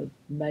the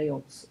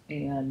males,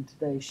 and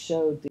they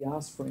showed the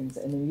offsprings,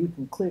 and then you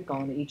can click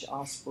on each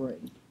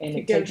offspring, and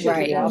it takes you to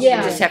Right. the You offspring.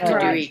 Yeah. just have to do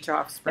Right. each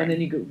offspring. And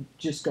then you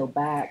just go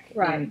back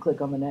Right. and click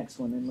on the next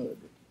one and look.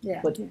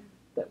 Yeah. But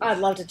that I'd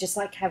was, love to just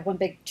have one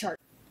big chart.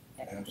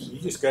 You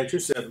just got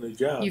yourself a new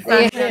job. You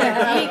find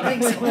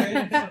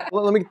Yeah.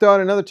 Well, let me throw out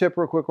another tip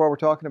real quick while we're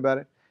talking about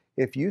it.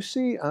 If you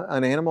see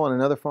an animal on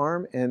another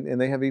farm and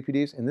they have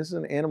EPDs, and this is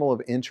an animal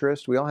of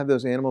interest, we all have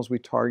those animals we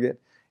target,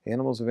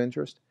 animals of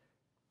interest,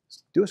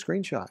 do a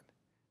screenshot.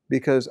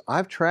 Because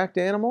I've tracked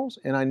animals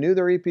and I knew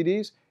their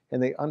EPDs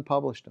and they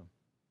unpublished them.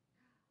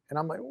 And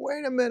I'm like,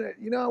 wait a minute,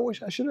 I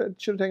wish I should have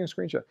taken a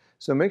screenshot.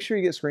 So make sure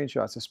you get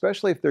screenshots,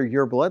 especially if they're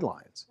your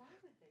bloodlines.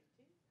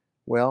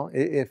 Well,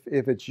 if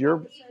it's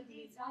your...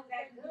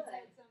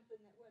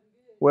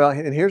 Well,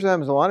 and here's what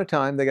happens a lot of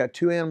time. They got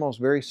two animals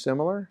very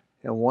similar,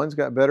 and one's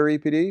got better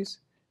EPDs,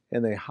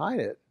 and they hide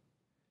it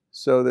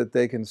so that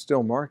they can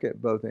still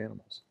market both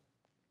animals.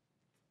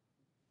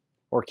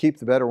 Or keep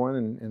the better one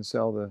and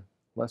sell the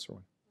lesser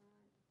one.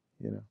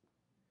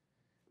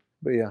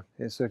 But yeah,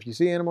 so if you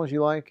see animals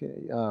you like,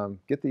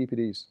 get the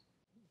EPDs.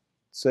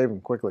 Save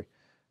them quickly.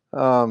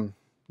 Let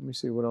me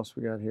see what else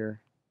we got here.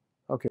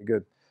 Okay,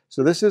 good.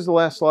 So this is the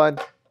last slide.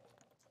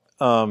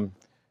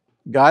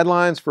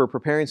 Guidelines for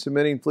preparing and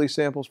submitting fleece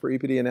samples for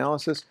EPD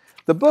analysis.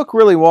 The book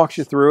really walks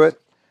you through it.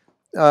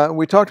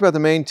 We talked about the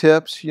main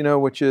tips,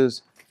 which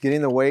is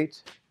getting the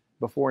weight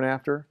before and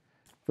after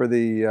for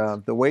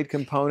the weight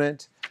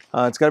component.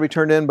 It's got to be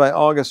turned in by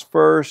August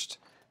 1st.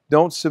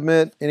 Don't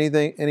submit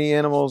any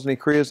animals, any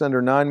crias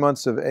under 9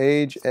 months of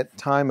age at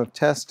time of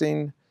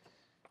testing.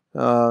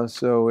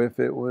 So if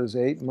it was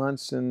 8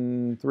 months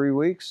and 3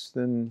 weeks,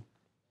 then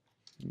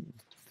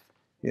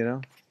you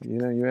have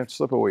to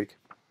slip a week.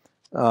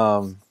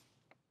 And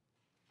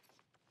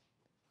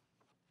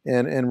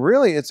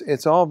really,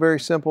 it's all very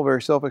simple,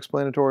 very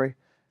self-explanatory.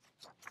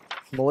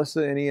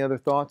 Melissa, any other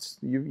thoughts?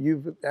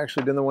 You've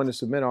actually been the one to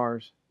submit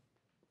ours.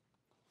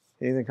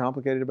 Anything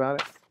complicated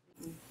about it?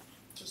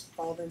 Just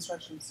follow the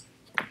instructions.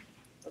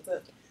 That's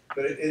it.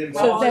 But it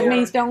So involves. that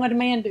means don't let a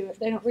man do it.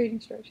 They don't read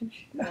instructions.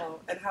 No,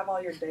 and have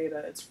all your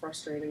data. It's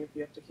frustrating if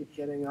you have to keep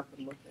getting up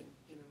and looking,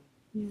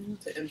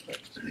 to input.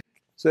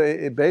 So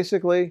it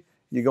basically,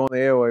 you go on the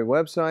AOA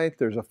website,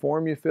 there's a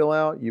form you fill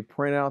out, you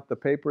print out the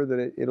paper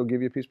that it'll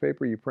give you a piece of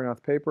paper, you print out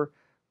the paper.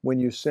 When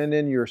you send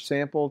in your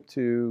sample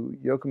to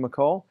Yoka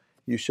McCall,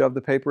 you shove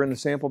the paper in the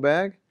sample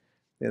bag,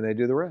 and they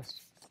do the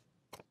rest.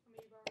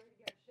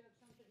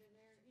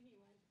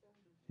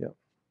 Yep.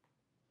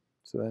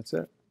 So that's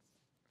it.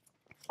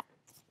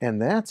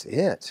 And that's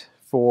it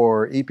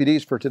for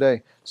EPDs for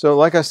today. So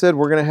like I said,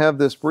 we're going to have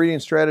this breeding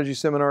strategy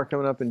seminar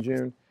coming up in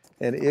June.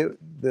 And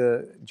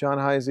John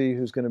Heisey,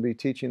 who's going to be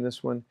teaching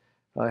this one,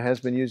 has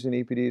been using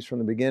EPDs from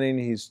the beginning.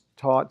 He's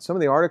taught some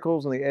of the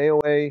articles on the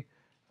AOA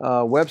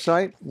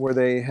website where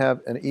they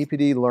have an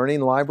EPD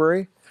learning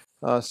library.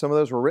 Some of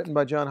those were written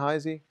by John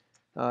Heisey.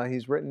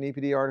 He's written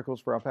EPD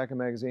articles for Alpaca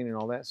Magazine and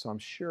all that, so I'm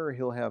sure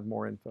he'll have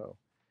more info.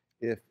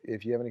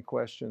 If you have any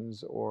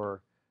questions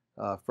or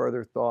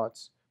further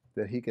thoughts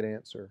that he could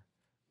answer.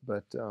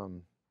 But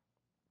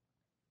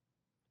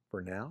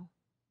for now,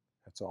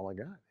 that's all I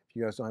got. If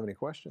you guys don't have any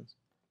questions.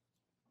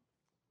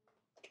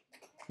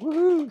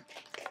 Woohoo!